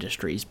gingerbread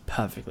industry is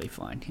perfectly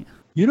fine here.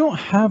 You don't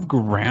have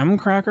graham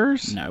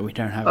crackers? No, we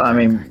don't have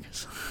graham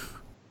crackers.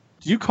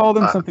 Do you call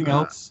them something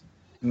else?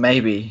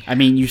 Maybe. I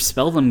mean, you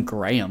spell them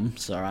Graham,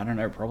 so I don't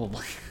know,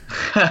 probably.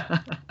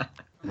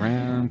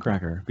 Graham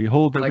cracker.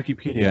 Behold the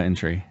Wikipedia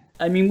entry.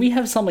 I mean, we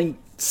have something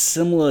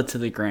similar to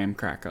the graham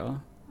cracker,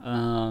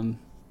 and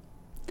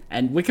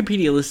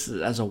Wikipedia lists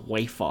it as a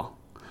wafer.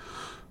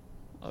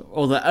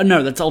 Or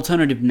no, that's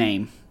alternative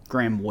name,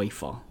 graham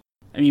wafer.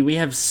 I mean, we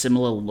have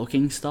similar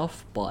looking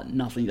stuff, but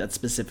nothing that's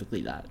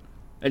specifically that.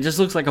 It just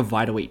looks like a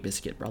Vita Wheat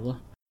biscuit, brother.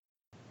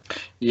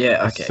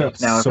 Yeah, okay.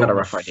 Now I've got a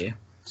rough idea.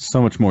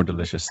 So much more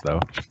delicious, though.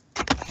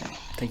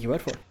 Take your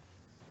word for it.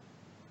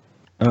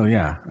 Oh,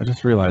 yeah. I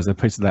just realized I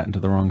pasted that into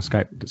the wrong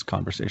Skype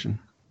conversation.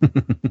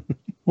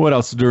 What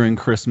else during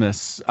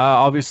Christmas?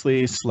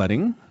 Obviously,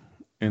 sledding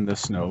in the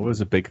snow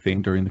is a big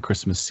thing during the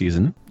Christmas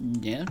season.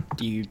 Yeah.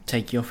 Do you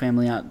take your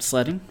family out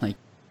sledding?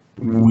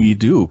 We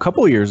do. A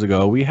couple of years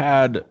ago, we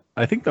had,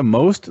 I think, the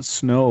most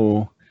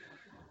snow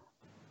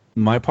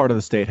my part of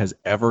the state has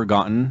ever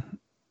gotten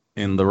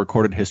in the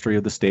recorded history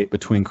of the state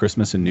between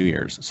Christmas and New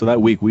Year's. So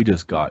that week, we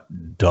just got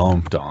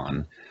dumped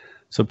on.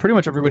 So pretty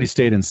much everybody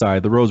stayed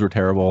inside. The roads were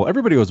terrible.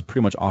 Everybody was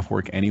pretty much off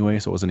work anyway,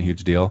 so it wasn't a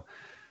huge deal.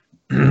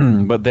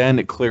 But then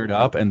it cleared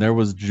up, and there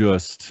was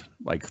just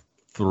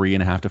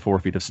 3.5 to 4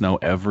 feet of snow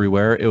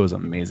everywhere. It was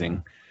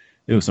amazing.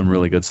 It was some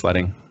really good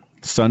sledding.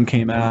 Sun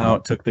came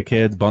out, took the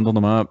kids, bundled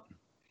them up.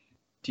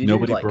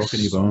 Nobody broke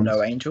any bones.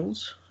 Snow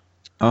angels?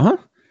 Uh-huh.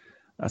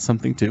 That's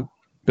something too.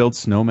 Build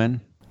snowmen.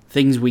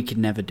 Things we could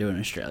never do in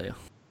Australia.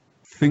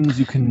 Things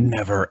you can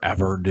never,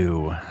 ever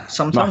do.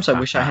 Sometimes I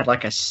wish I had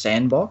a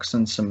sandbox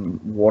and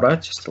some water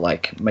just to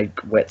make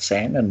wet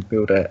sand and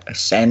build a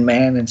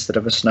sandman instead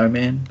of a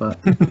snowman. But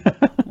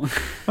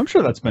I'm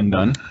sure that's been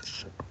done.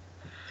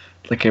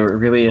 Like a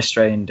really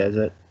Australian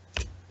desert.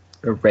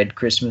 A red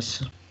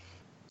Christmas.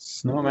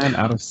 Snowman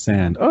out of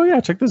sand. Oh yeah,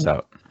 check this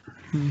out.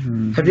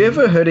 Have you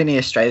ever heard any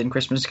Australian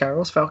Christmas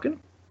carols, Falcon?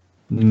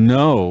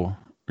 No.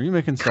 Are you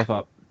making stuff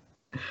up?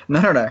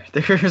 No.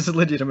 There is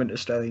legitimate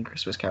Australian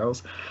Christmas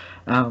carols.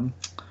 I'm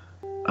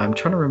trying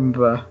to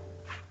remember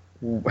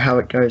how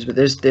it goes, but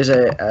there's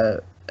an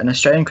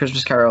Australian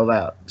Christmas carol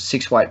about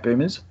 6 white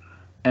boomers,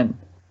 and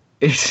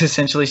it's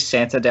essentially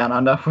Santa Down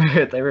Under,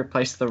 where they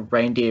replace the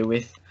reindeer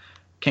with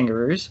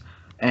kangaroos,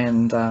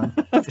 and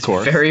it's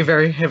very,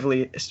 very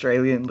heavily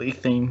Australianly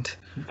themed.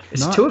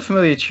 It's to a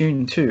familiar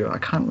tune too. I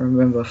can't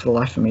remember for the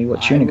life of me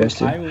what tune it goes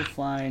to. I will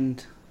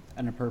find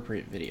an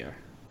appropriate video.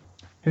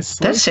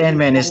 That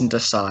Sandman isn't a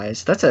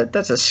size. That's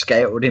a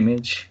scaled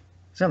image.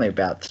 It's only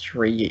about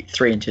 3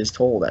 inches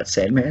tall, that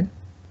Sandman.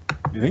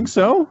 You think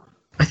so?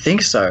 I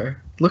think so.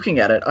 Looking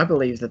at it, I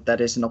believe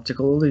that is an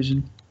optical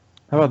illusion.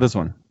 How about this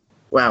one?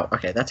 Wow,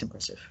 okay, that's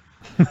impressive.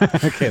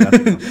 Okay,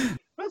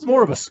 that's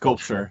more of a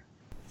sculpture.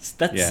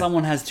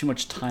 Someone has too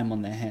much time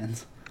on their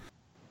hands.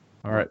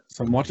 All right,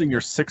 so I'm watching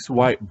your 6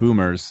 white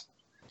boomers.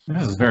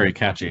 This is very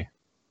catchy.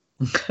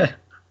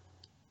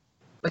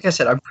 Like I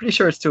said, I'm pretty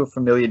sure it's to a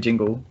familiar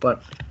jingle,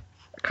 but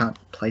I can't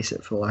place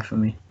it for the life of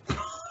me.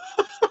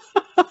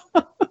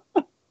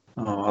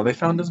 Oh, they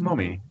found his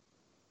mummy.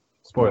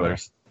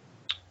 Spoilers.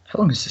 How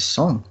long is this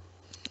song?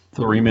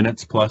 3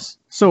 minutes plus.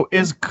 So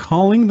is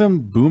calling them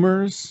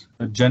boomers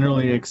a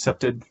generally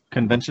accepted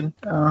convention?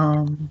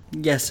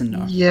 Yes and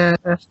no. Yeah.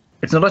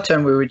 It's not a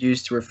term we would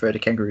use to refer to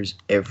kangaroos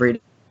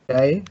every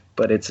day,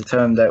 but it's a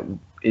term that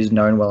is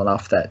known well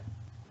enough that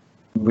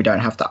we don't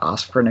have to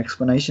ask for an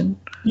explanation.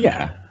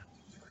 Yeah.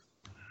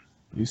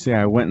 You see,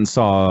 I went and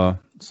saw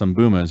some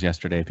boomers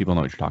yesterday. People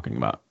know what you're talking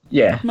about.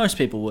 Yeah. Most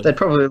people would. They'd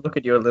probably look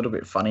at you a little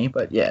bit funny,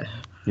 but yeah.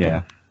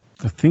 Yeah.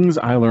 The things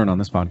I learn on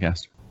this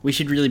podcast. We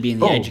should really be in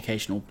the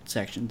educational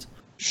sections.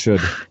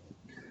 Should.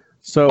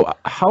 So,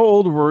 how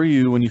old were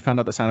you when you found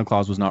out that Santa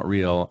Claus was not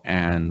real,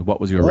 and what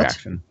was your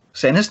reaction?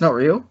 Santa's not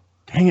real?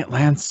 Dang it,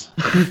 Lance.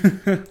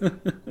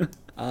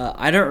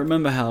 I don't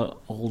remember how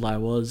old I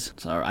was,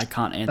 so I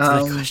can't answer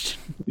that question.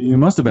 You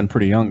must have been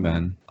pretty young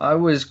then. I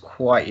was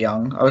quite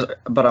young. I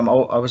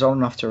was old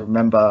enough to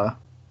remember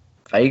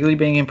vaguely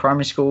being in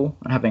primary school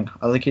and having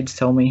other kids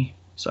tell me.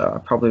 So I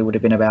probably would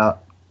have been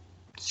about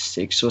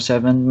 6 or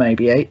 7,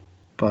 maybe 8.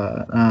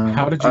 But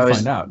how did you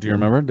find out? Do you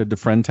remember? Did the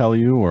friend tell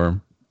you, or?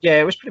 Yeah,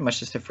 it was pretty much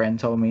just a friend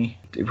told me.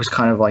 It was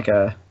kind of like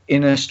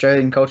in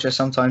Australian culture,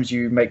 sometimes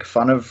you make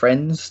fun of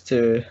friends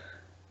to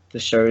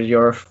show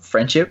your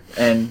friendship,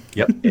 and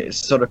it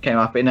sort of came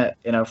up in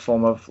a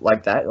form of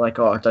like that, like,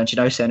 oh, don't you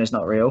know Santa's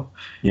not real?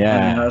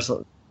 Yeah. And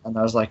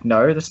I was like,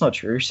 no, that's not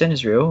true.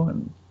 Santa's real,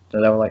 and they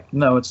were like,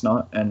 no, it's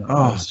not. And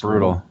it's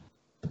brutal.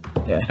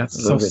 Yeah,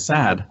 that's so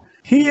sad.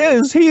 He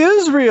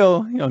is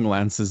real. Young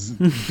Lance is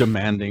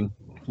demanding.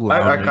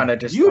 I kind of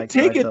just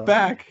take it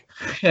back.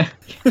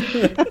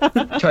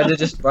 Tried to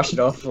just brush it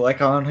off,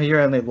 like, oh no, you're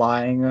only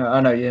lying.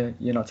 I know you're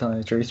not telling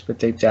the truth, but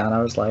deep down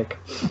I was like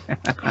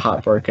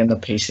heartbroken. The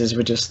pieces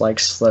were just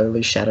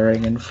slowly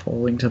shattering and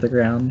falling to the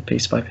ground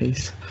piece by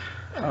piece.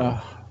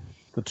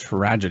 The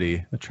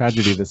tragedy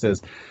this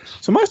is.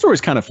 So my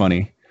story's kind of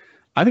funny.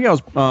 I think I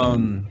was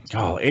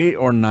 8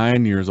 or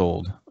 9 years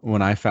old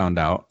when I found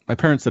out. My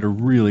parents did a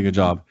really good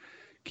job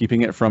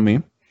keeping it from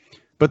me.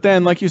 But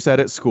then, like you said,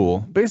 at school,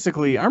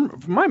 basically,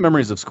 my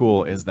memories of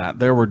school is that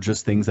there were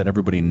just things that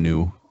everybody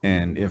knew.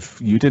 And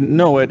if you didn't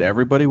know it,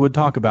 everybody would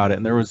talk about it.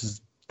 And there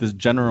was this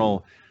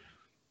general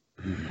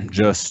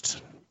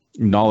just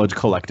knowledge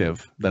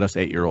collective that us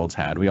 8-year-olds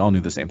had. We all knew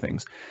the same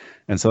things.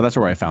 And so that's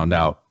where I found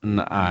out. And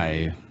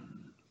I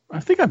I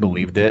think I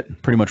believed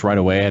it pretty much right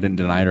away. I didn't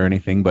deny it or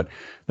anything. But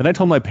then I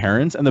told my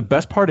parents, and the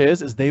best part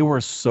is they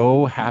were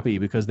so happy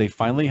because they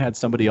finally had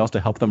somebody else to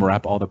help them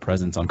wrap all the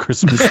presents on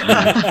Christmas Eve.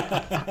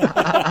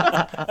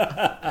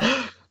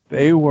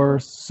 They were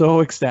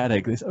so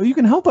ecstatic. They said, "Oh, you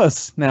can help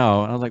us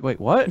now." And I was like, "Wait,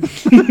 what?"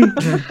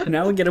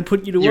 Now we're gonna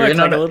put you to work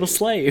like a little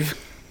slave.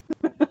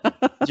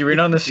 You're in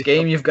on the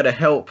scheme. You've got to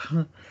help.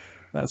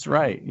 That's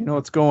right. You know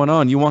what's going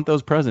on. You want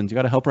those presents. You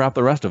got to help wrap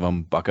the rest of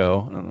them,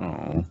 bucko.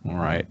 Oh, all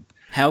right.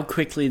 How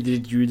quickly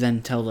did you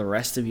then tell the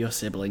rest of your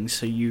siblings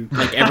so you,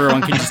 like,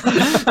 everyone can just...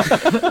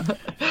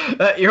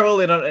 You're all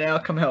in on it now,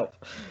 come help.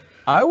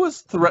 I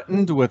was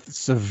threatened with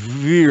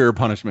severe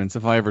punishments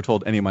if I ever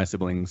told any of my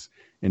siblings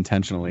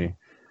intentionally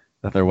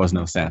that there was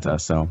no Santa,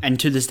 so... And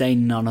to this day,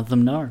 none of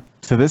them know.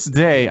 To this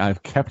day,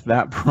 I've kept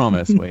that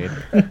promise, Wade.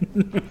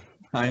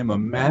 I am a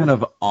man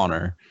of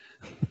honor.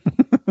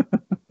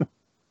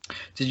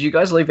 Did you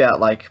guys leave out,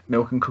 like,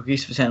 milk and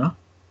cookies for Santa?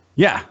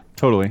 Yeah,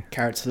 totally.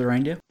 Carrots for the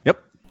reindeer?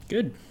 Yep.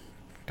 Good.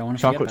 Don't want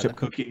to Chocolate chip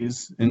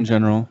cookies in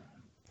general.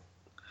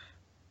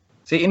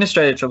 See, in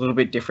Australia, it's a little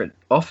bit different.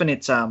 Often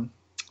it's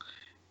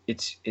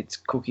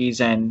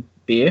cookies and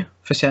beer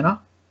for Santa.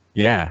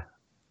 Yeah.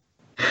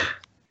 I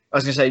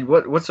was gonna say,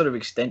 what sort of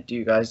extent do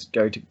you guys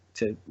go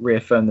to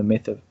reaffirm the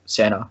myth of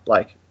Santa?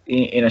 Like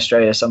in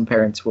Australia, some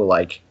parents will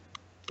like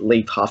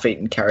leave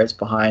half-eaten carrots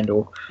behind,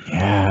 or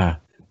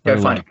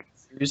go find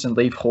shoes and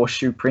leave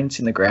horseshoe prints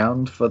in the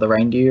ground for the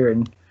reindeer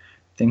and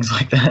things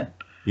like that.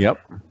 Yep.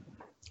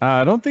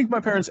 I don't think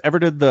my parents ever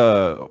did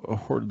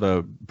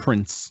the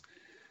prints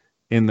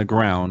in the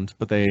ground,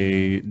 but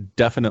they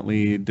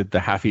definitely did the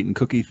half-eaten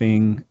cookie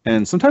thing.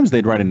 And sometimes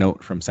they'd write a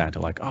note from Santa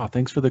like, "Oh,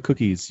 thanks for the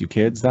cookies, you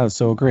kids. That was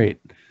so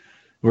great."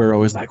 We're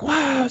always like,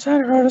 "Wow,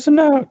 Santa wrote us a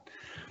note."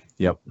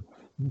 Yep.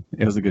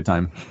 It was a good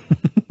time.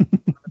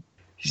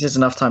 He says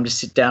enough time to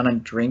sit down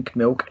and drink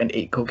milk and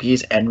eat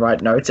cookies and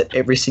write notes at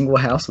every single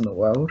house in the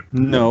world.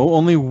 No,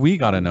 only we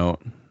got a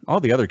note.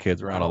 All the other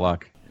kids were out of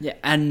luck. Yeah,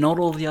 and not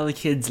all the other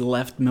kids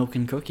left milk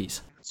and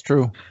cookies. It's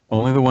true.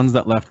 Only the ones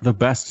that left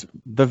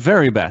the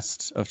very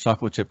best of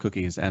chocolate chip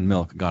cookies and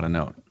milk got a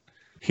note.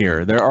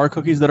 Here, there are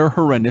cookies that are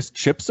horrendous.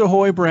 Chips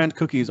Ahoy brand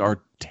cookies are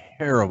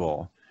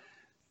terrible.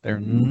 They're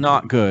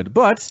not good,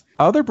 but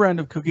other brand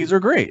of cookies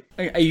are great.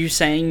 Are you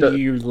saying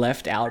you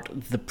left out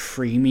the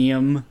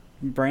premium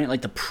brand,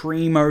 like the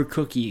Primo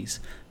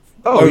cookies,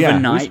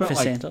 overnight for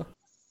Santa?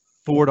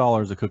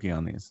 $4 a cookie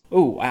on these.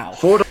 Oh wow!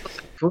 $4 a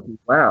cookie.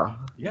 Wow.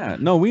 Yeah,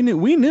 no, we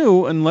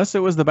knew unless it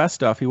was the best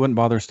stuff, he wouldn't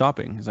bother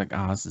stopping. He's like,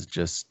 this is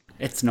just.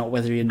 It's not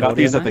whether you got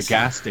these at the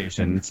gas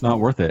station. It's not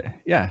worth it.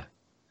 Yeah.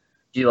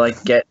 Do you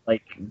get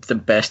the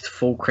best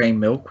full cream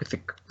milk with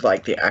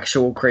the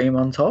actual cream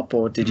on top,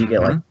 or did you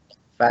get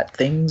fat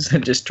things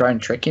and just try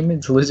and trick him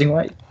into losing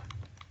weight?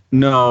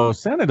 No,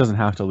 Santa doesn't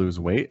have to lose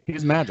weight.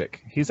 He's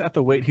magic. He's at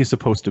the weight he's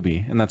supposed to be,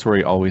 and that's where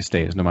he always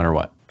stays, no matter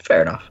what.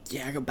 Fair enough.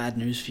 Yeah, I got bad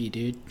news for you,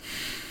 dude.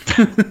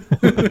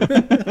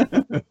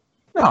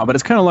 No, but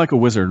it's kind of like a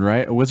wizard,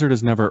 right? A wizard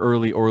is never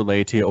early or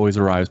late. He always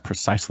arrives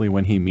precisely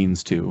when he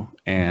means to.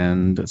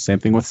 And same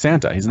thing with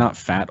Santa. He's not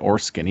fat or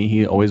skinny.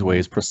 He always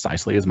weighs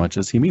precisely as much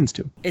as he means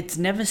to. It's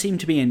never seemed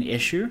to be an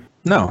issue.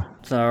 No.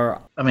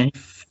 So, I mean,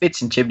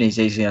 fits in chimneys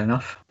easy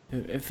enough.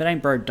 If it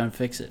ain't broke, don't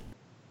fix it.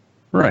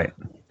 Right.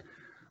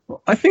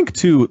 Well, I think,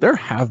 too, there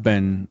have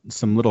been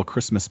some little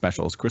Christmas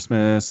specials.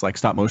 Christmas,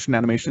 stop motion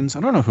animations.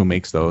 I don't know who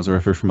makes those or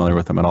if you're familiar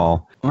with them at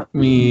all.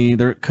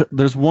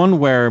 There's one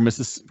where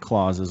Mrs.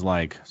 Claus is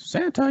like,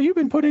 "Santa, you've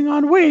been putting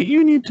on weight.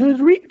 You need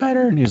to eat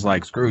better." And he's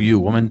like, "Screw you,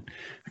 woman."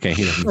 Okay,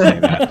 he doesn't say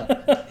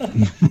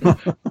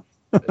that.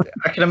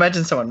 I can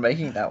imagine someone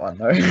making that one,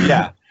 though.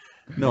 Yeah.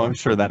 No, I'm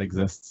sure that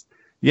exists.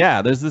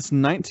 Yeah, there's this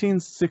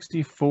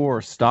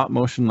 1964 stop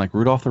motion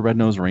Rudolph the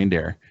Red-Nosed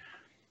Reindeer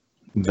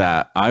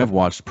that I've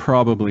watched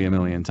probably a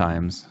million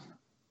times.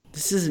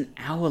 This is an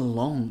hour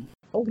long.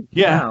 Holy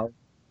yeah. Wow.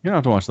 You don't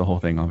have to watch the whole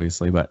thing,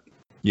 obviously, but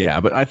yeah,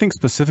 but I think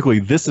specifically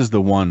this is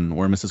the one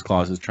where Mrs.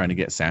 Claus is trying to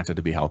get Santa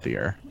to be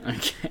healthier.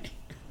 Okay.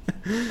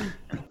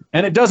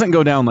 And it doesn't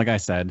go down like I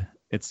said.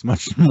 It's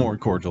much more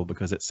cordial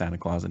because it's Santa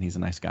Claus and he's a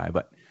nice guy,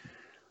 but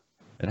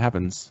it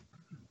happens.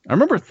 I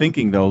remember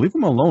thinking, though, leave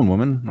him alone,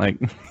 woman.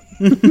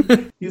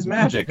 He's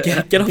magic.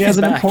 Get off he his has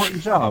an back.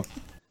 important job.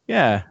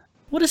 Yeah.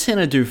 What does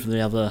Santa do for the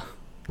other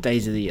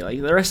days of the year?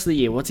 The rest of the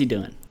year, what's he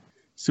doing?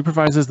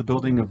 Supervises the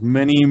building of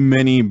many,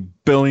 many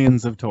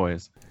billions of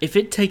toys. If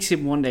it takes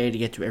him one day to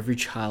get to every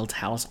child's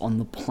house on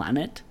the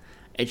planet,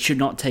 it should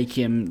not take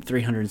him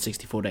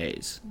 364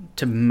 days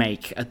to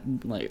make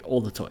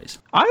all the toys.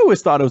 I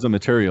always thought it was a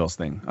materials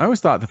thing. I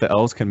always thought that the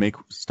elves can make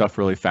stuff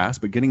really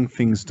fast, but getting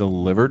things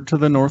delivered to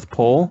the North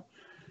Pole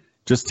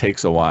just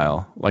takes a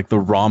while. The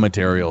raw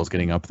materials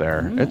getting up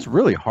there. It's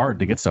really hard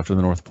to get stuff to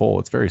the North Pole.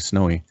 It's very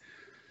snowy.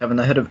 Haven't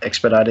they heard of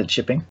expedited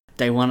shipping?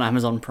 Day one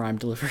Amazon Prime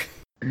delivery.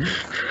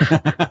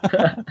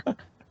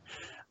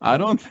 I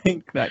don't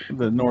think that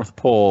the North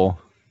Pole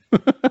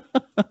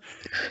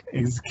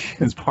is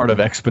part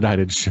of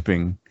expedited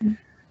shipping.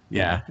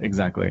 Yeah,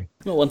 exactly.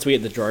 Well, once we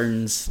get the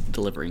drones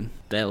delivering,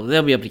 they'll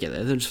be able to get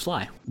there. They'll just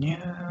fly.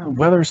 Yeah,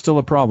 weather's still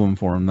a problem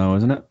for them, though,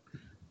 isn't it?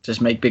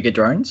 Just make bigger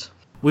drones.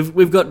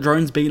 We've got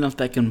drones big enough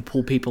that can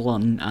pull people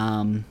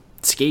on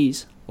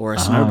skis or a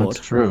snowboard.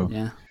 That's true.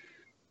 Yeah,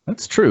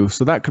 that's true.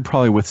 So that could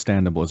probably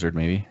withstand a blizzard,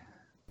 maybe.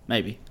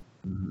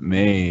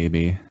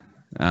 Maybe.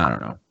 I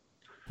don't know.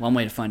 One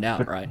way to find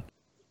out, right?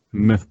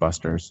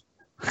 Mythbusters.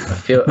 I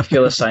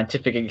feel a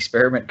scientific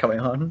experiment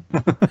coming on.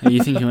 Are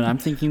you thinking what I'm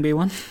thinking,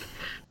 B1?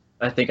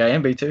 I think I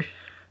am B2.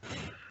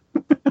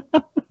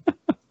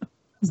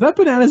 Is that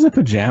Bananas in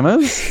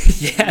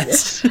Pajamas?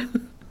 Yes.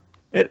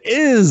 It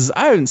is.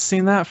 I haven't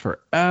seen that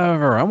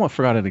forever. I almost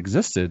forgot it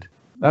existed.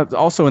 That's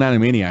also an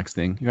Animaniacs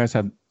thing. You guys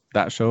had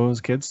that show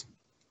as kids?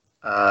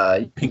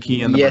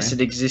 Pinky and the Yes, Brain?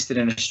 it existed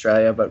in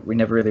Australia, but we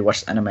never really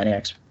watched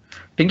Animaniacs.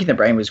 Pinky and the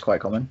Brain was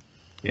quite common.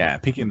 Yeah,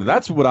 Pinky and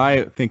that's what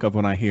I think of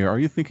when I hear. Are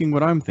you thinking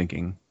what I'm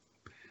thinking?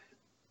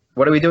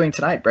 What are we doing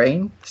tonight,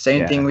 Brain?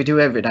 Same thing we do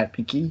every night,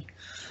 Pinky.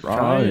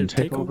 Try and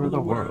take over the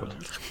world.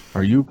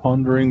 Are you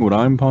pondering what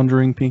I'm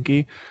pondering,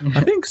 Pinky?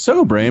 I think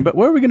so, Brain, but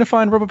where are we going to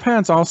find rubber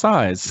pants all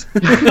size?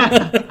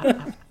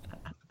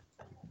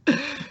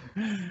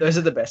 Those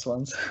are the best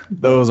ones.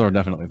 Those are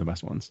definitely the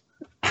best ones.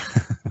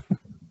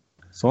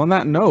 So on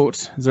that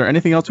note, is there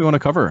anything else we want to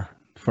cover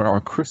for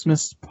our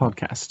Christmas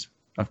podcast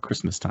of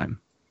Christmas time?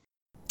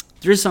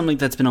 There is something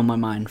that's been on my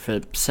mind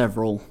for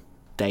several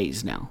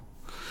days now.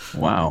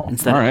 Wow.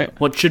 Instead all right. of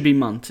what should be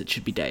months, it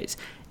should be days.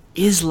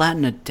 Is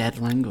Latin a dead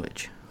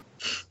language?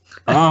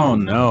 Oh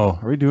no!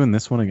 Are we doing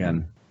this one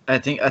again? I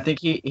think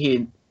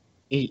he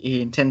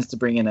intends to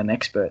bring in an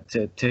expert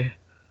to.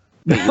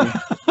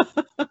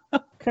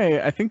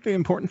 Okay, I think the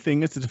important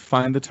thing is to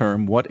define the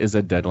term. What is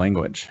a dead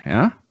language?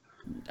 Yeah.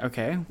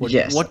 Okay.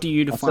 Yes. What do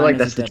you I feel define like as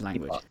that's a the dead key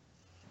language? part.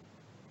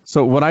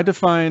 So what I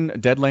define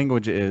dead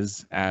language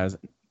is as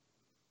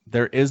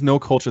there is no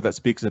culture that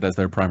speaks it as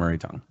their primary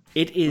tongue.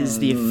 It is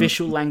the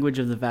official language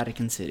of the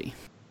Vatican City.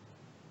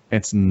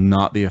 It's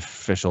not the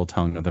official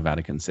tongue of the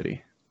Vatican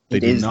City. They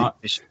It do is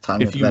not. the official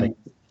tongue If of the you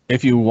Vatican.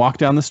 if you walk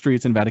down the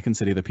streets in Vatican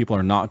City, the people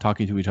are not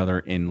talking to each other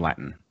in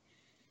Latin.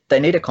 They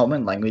need a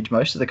common language.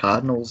 Most of the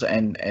cardinals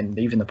and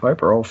even the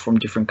Pope are all from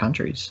different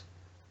countries.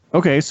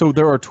 Okay, so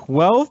there are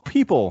 12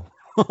 people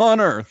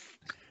on Earth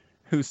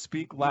who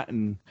speak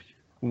Latin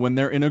when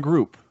they're in a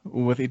group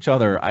with each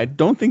other. I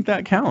don't think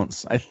that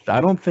counts.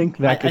 I don't think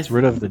that gets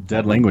rid of the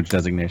dead language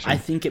designation. I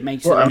think it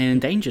makes Well, it an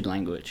endangered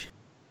language.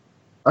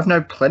 I've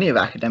known plenty of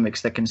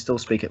academics that can still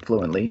speak it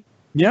fluently.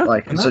 yeah,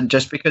 Like, and so that-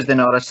 just because they're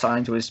not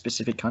assigned to a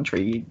specific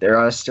country, there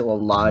are still a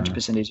large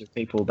percentage of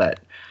people that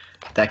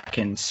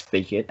can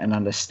speak it and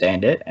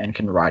understand it and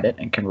can write it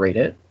and can read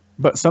it.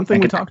 But something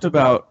I we can- talked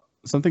about,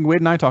 something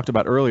Wade and I talked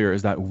about earlier,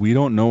 is that we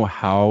don't know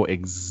how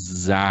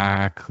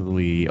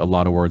exactly a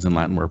lot of words in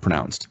Latin were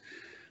pronounced.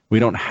 We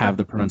don't have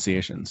the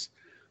pronunciations.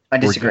 I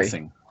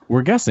disagree.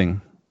 We're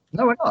guessing.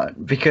 No, we're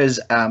not,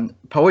 because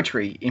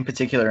poetry, in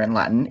particular in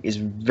Latin, is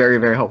very,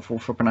 very helpful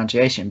for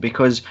pronunciation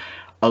because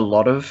a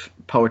lot of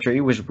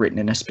poetry was written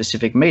in a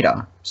specific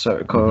meter,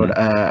 so called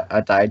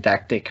a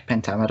didactic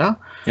pentameter.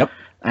 Yep.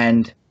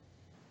 And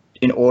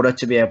in order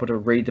to be able to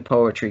read the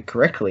poetry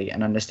correctly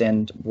and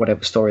understand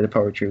whatever story the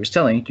poetry was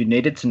telling, you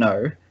needed to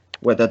know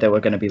whether there were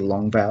going to be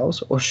long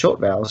vowels or short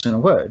vowels in a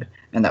word,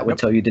 and that would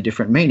tell you the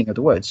different meaning of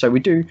the word. So we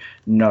do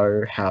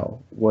know how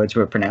words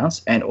were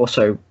pronounced, and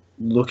also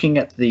looking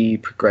at the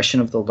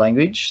progression of the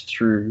language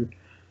through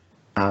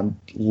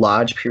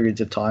large periods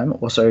of time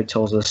also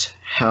tells us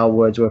how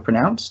words were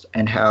pronounced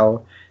and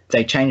how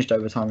they changed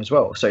over time as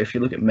well. So if you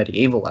look at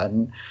medieval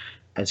Latin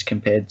as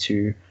compared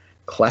to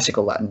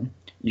classical Latin,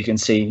 you can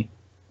see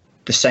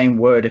the same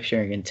word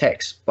appearing in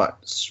text, but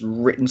it's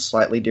written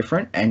slightly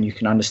different, and you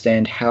can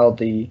understand how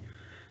the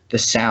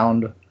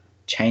sound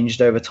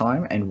changed over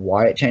time and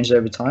why it changed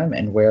over time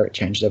and where it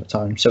changed over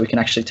time. So we can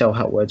actually tell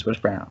how words were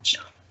pronounced.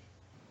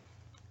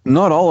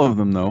 Not all of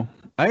them, though.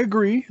 I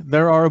agree.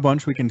 There are a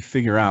bunch we can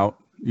figure out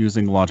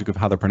using the logic of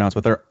how they're pronounced,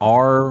 but there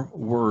are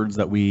words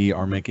that we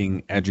are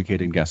making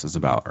educated guesses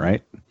about,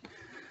 right?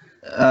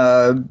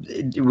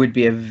 It would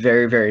be a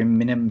very, very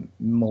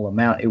minimal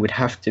amount. It would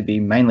have to be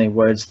mainly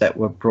words that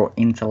were brought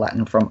into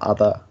Latin from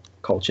other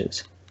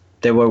cultures.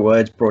 There were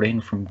words brought in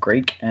from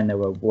Greek, and there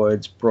were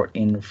words brought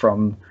in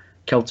from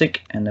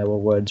Celtic, and there were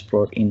words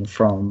brought in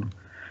from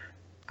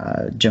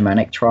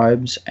Germanic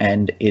tribes,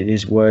 and it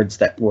is words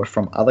that were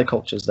from other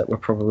cultures that were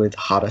probably the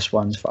hardest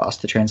ones for us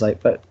to translate,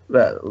 but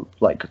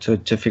like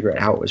to figure out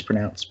how it was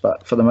pronounced.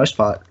 But for the most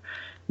part,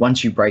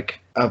 once you break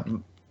a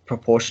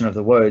proportion of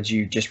the words,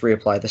 you just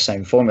reapply the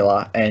same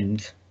formula,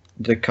 and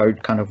the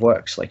code kind of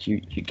works. Like you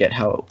get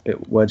how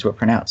words were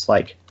pronounced.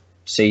 Like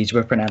C's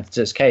were pronounced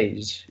as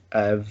K's.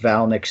 A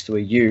vowel next to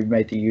a U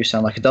made the U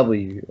sound like a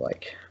W.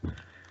 Like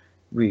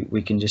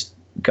we can just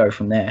go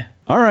from there.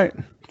 All right,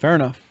 fair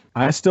enough.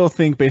 I still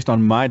think, based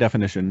on my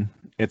definition,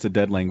 it's a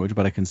dead language,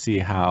 but I can see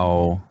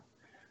how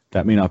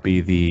that may not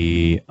be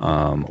the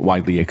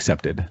widely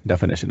accepted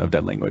definition of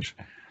dead language.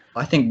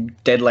 I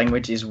think dead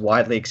language is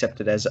widely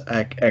accepted as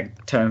a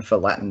term for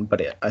Latin,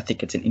 but I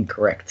think it's an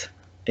incorrect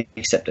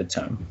accepted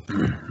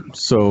term.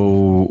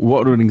 So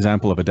what would an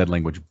example of a dead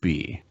language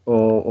be?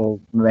 Or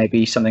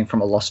maybe something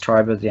from a lost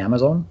tribe of the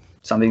Amazon,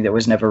 something that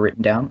was never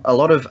written down. A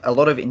lot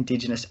of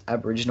indigenous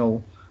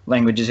Aboriginal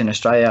languages in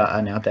Australia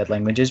are now dead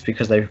languages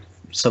because they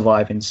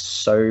survive in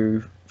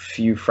so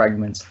few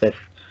fragments that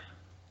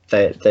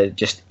they're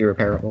just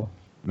irreparable.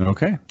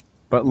 Okay.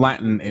 But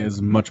Latin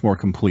is much more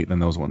complete than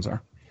those ones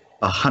are.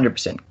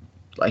 100%.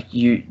 Like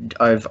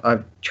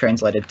I've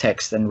translated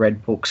text and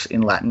read books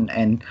in Latin,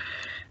 and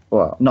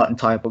well, not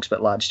entire books,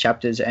 but large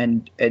chapters,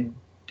 and it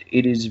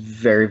is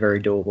very,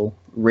 very doable,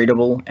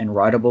 readable and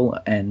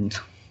writable, and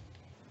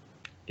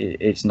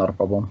it's not a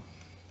problem.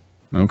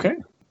 Okay.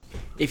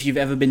 If you've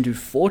ever been to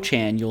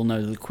 4chan, you'll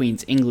know the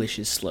Queen's English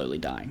is slowly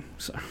dying.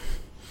 So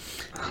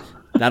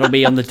that'll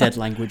be on the dead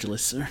language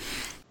list, sir.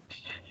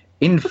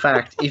 In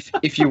fact,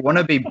 if you want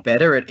to be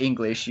better at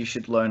English, you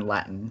should learn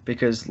Latin,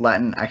 because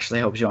Latin actually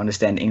helps you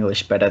understand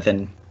English better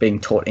than being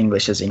taught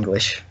English as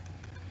English.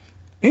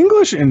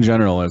 English in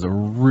general is a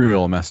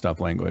real messed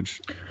up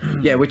language.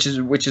 Yeah, which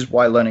is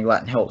why learning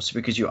Latin helps,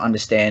 because you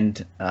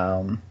understand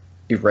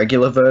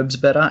irregular verbs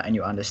better, and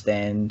you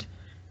understand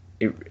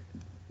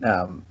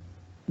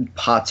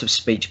parts of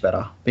speech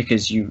better,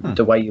 because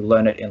the way you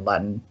learn it in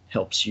Latin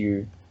helps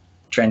you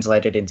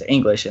translate it into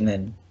English, and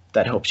then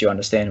that helps you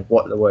understand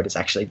what the word is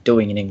actually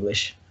doing in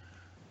English,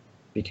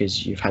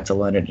 because you've had to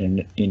learn it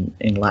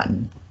in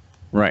Latin.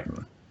 Right.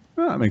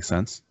 Well, that makes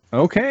sense.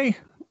 Okay.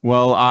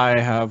 Well, I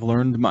have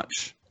learned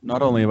much,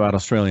 not only about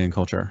Australian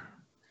culture,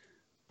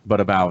 but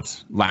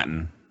about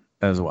Latin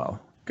as well.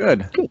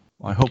 Good. Well,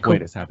 I hope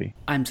Wade is happy.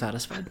 I'm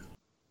satisfied.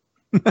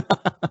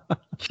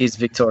 He's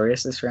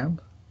victorious this round.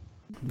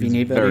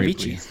 Vini very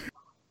Vici.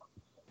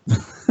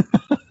 It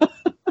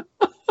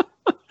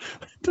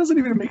doesn't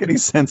even make any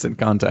sense in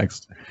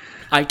context.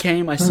 I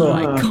came, I saw,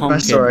 I conquered. I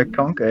saw, I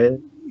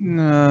conquered.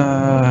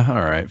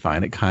 All right,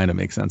 fine. It kind of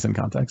makes sense in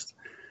context.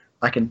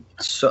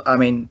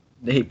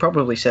 He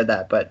probably said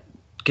that, but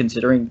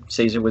considering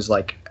Caesar was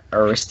like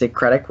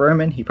aristocratic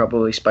Roman, he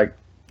probably spoke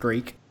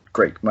Greek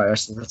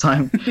most of the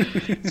time.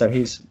 So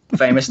his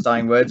famous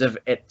dying words of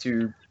 "et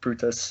tu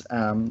Brutus"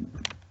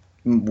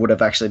 would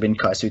have actually been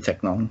 "kai su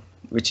teknon,"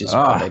 which is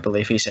what they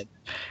believe he said,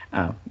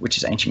 which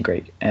is ancient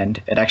Greek,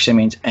 and it actually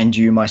means "and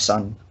you, my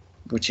son,"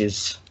 which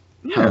is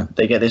how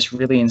they get this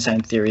really insane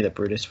theory that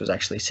Brutus was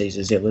actually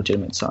Caesar's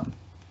illegitimate son.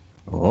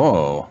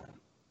 Oh,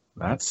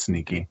 that's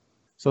sneaky.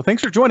 So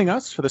thanks for joining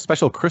us for the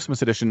special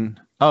Christmas edition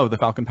of the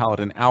Falcon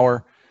Paladin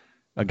Hour.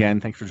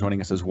 Again, thanks for joining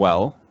us as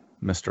well,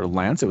 Mr.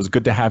 Lance. It was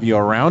good to have you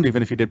around,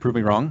 even if you did prove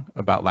me wrong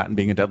about Latin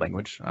being a dead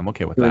language. I'm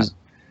okay with that. It was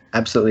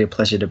absolutely a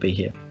pleasure to be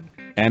here.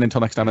 And until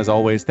next time, as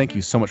always, thank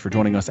you so much for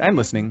joining us and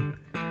listening,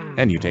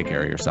 and you take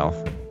care of yourself.